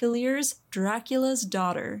Lambert Hillier's Dracula's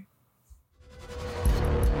Daughter.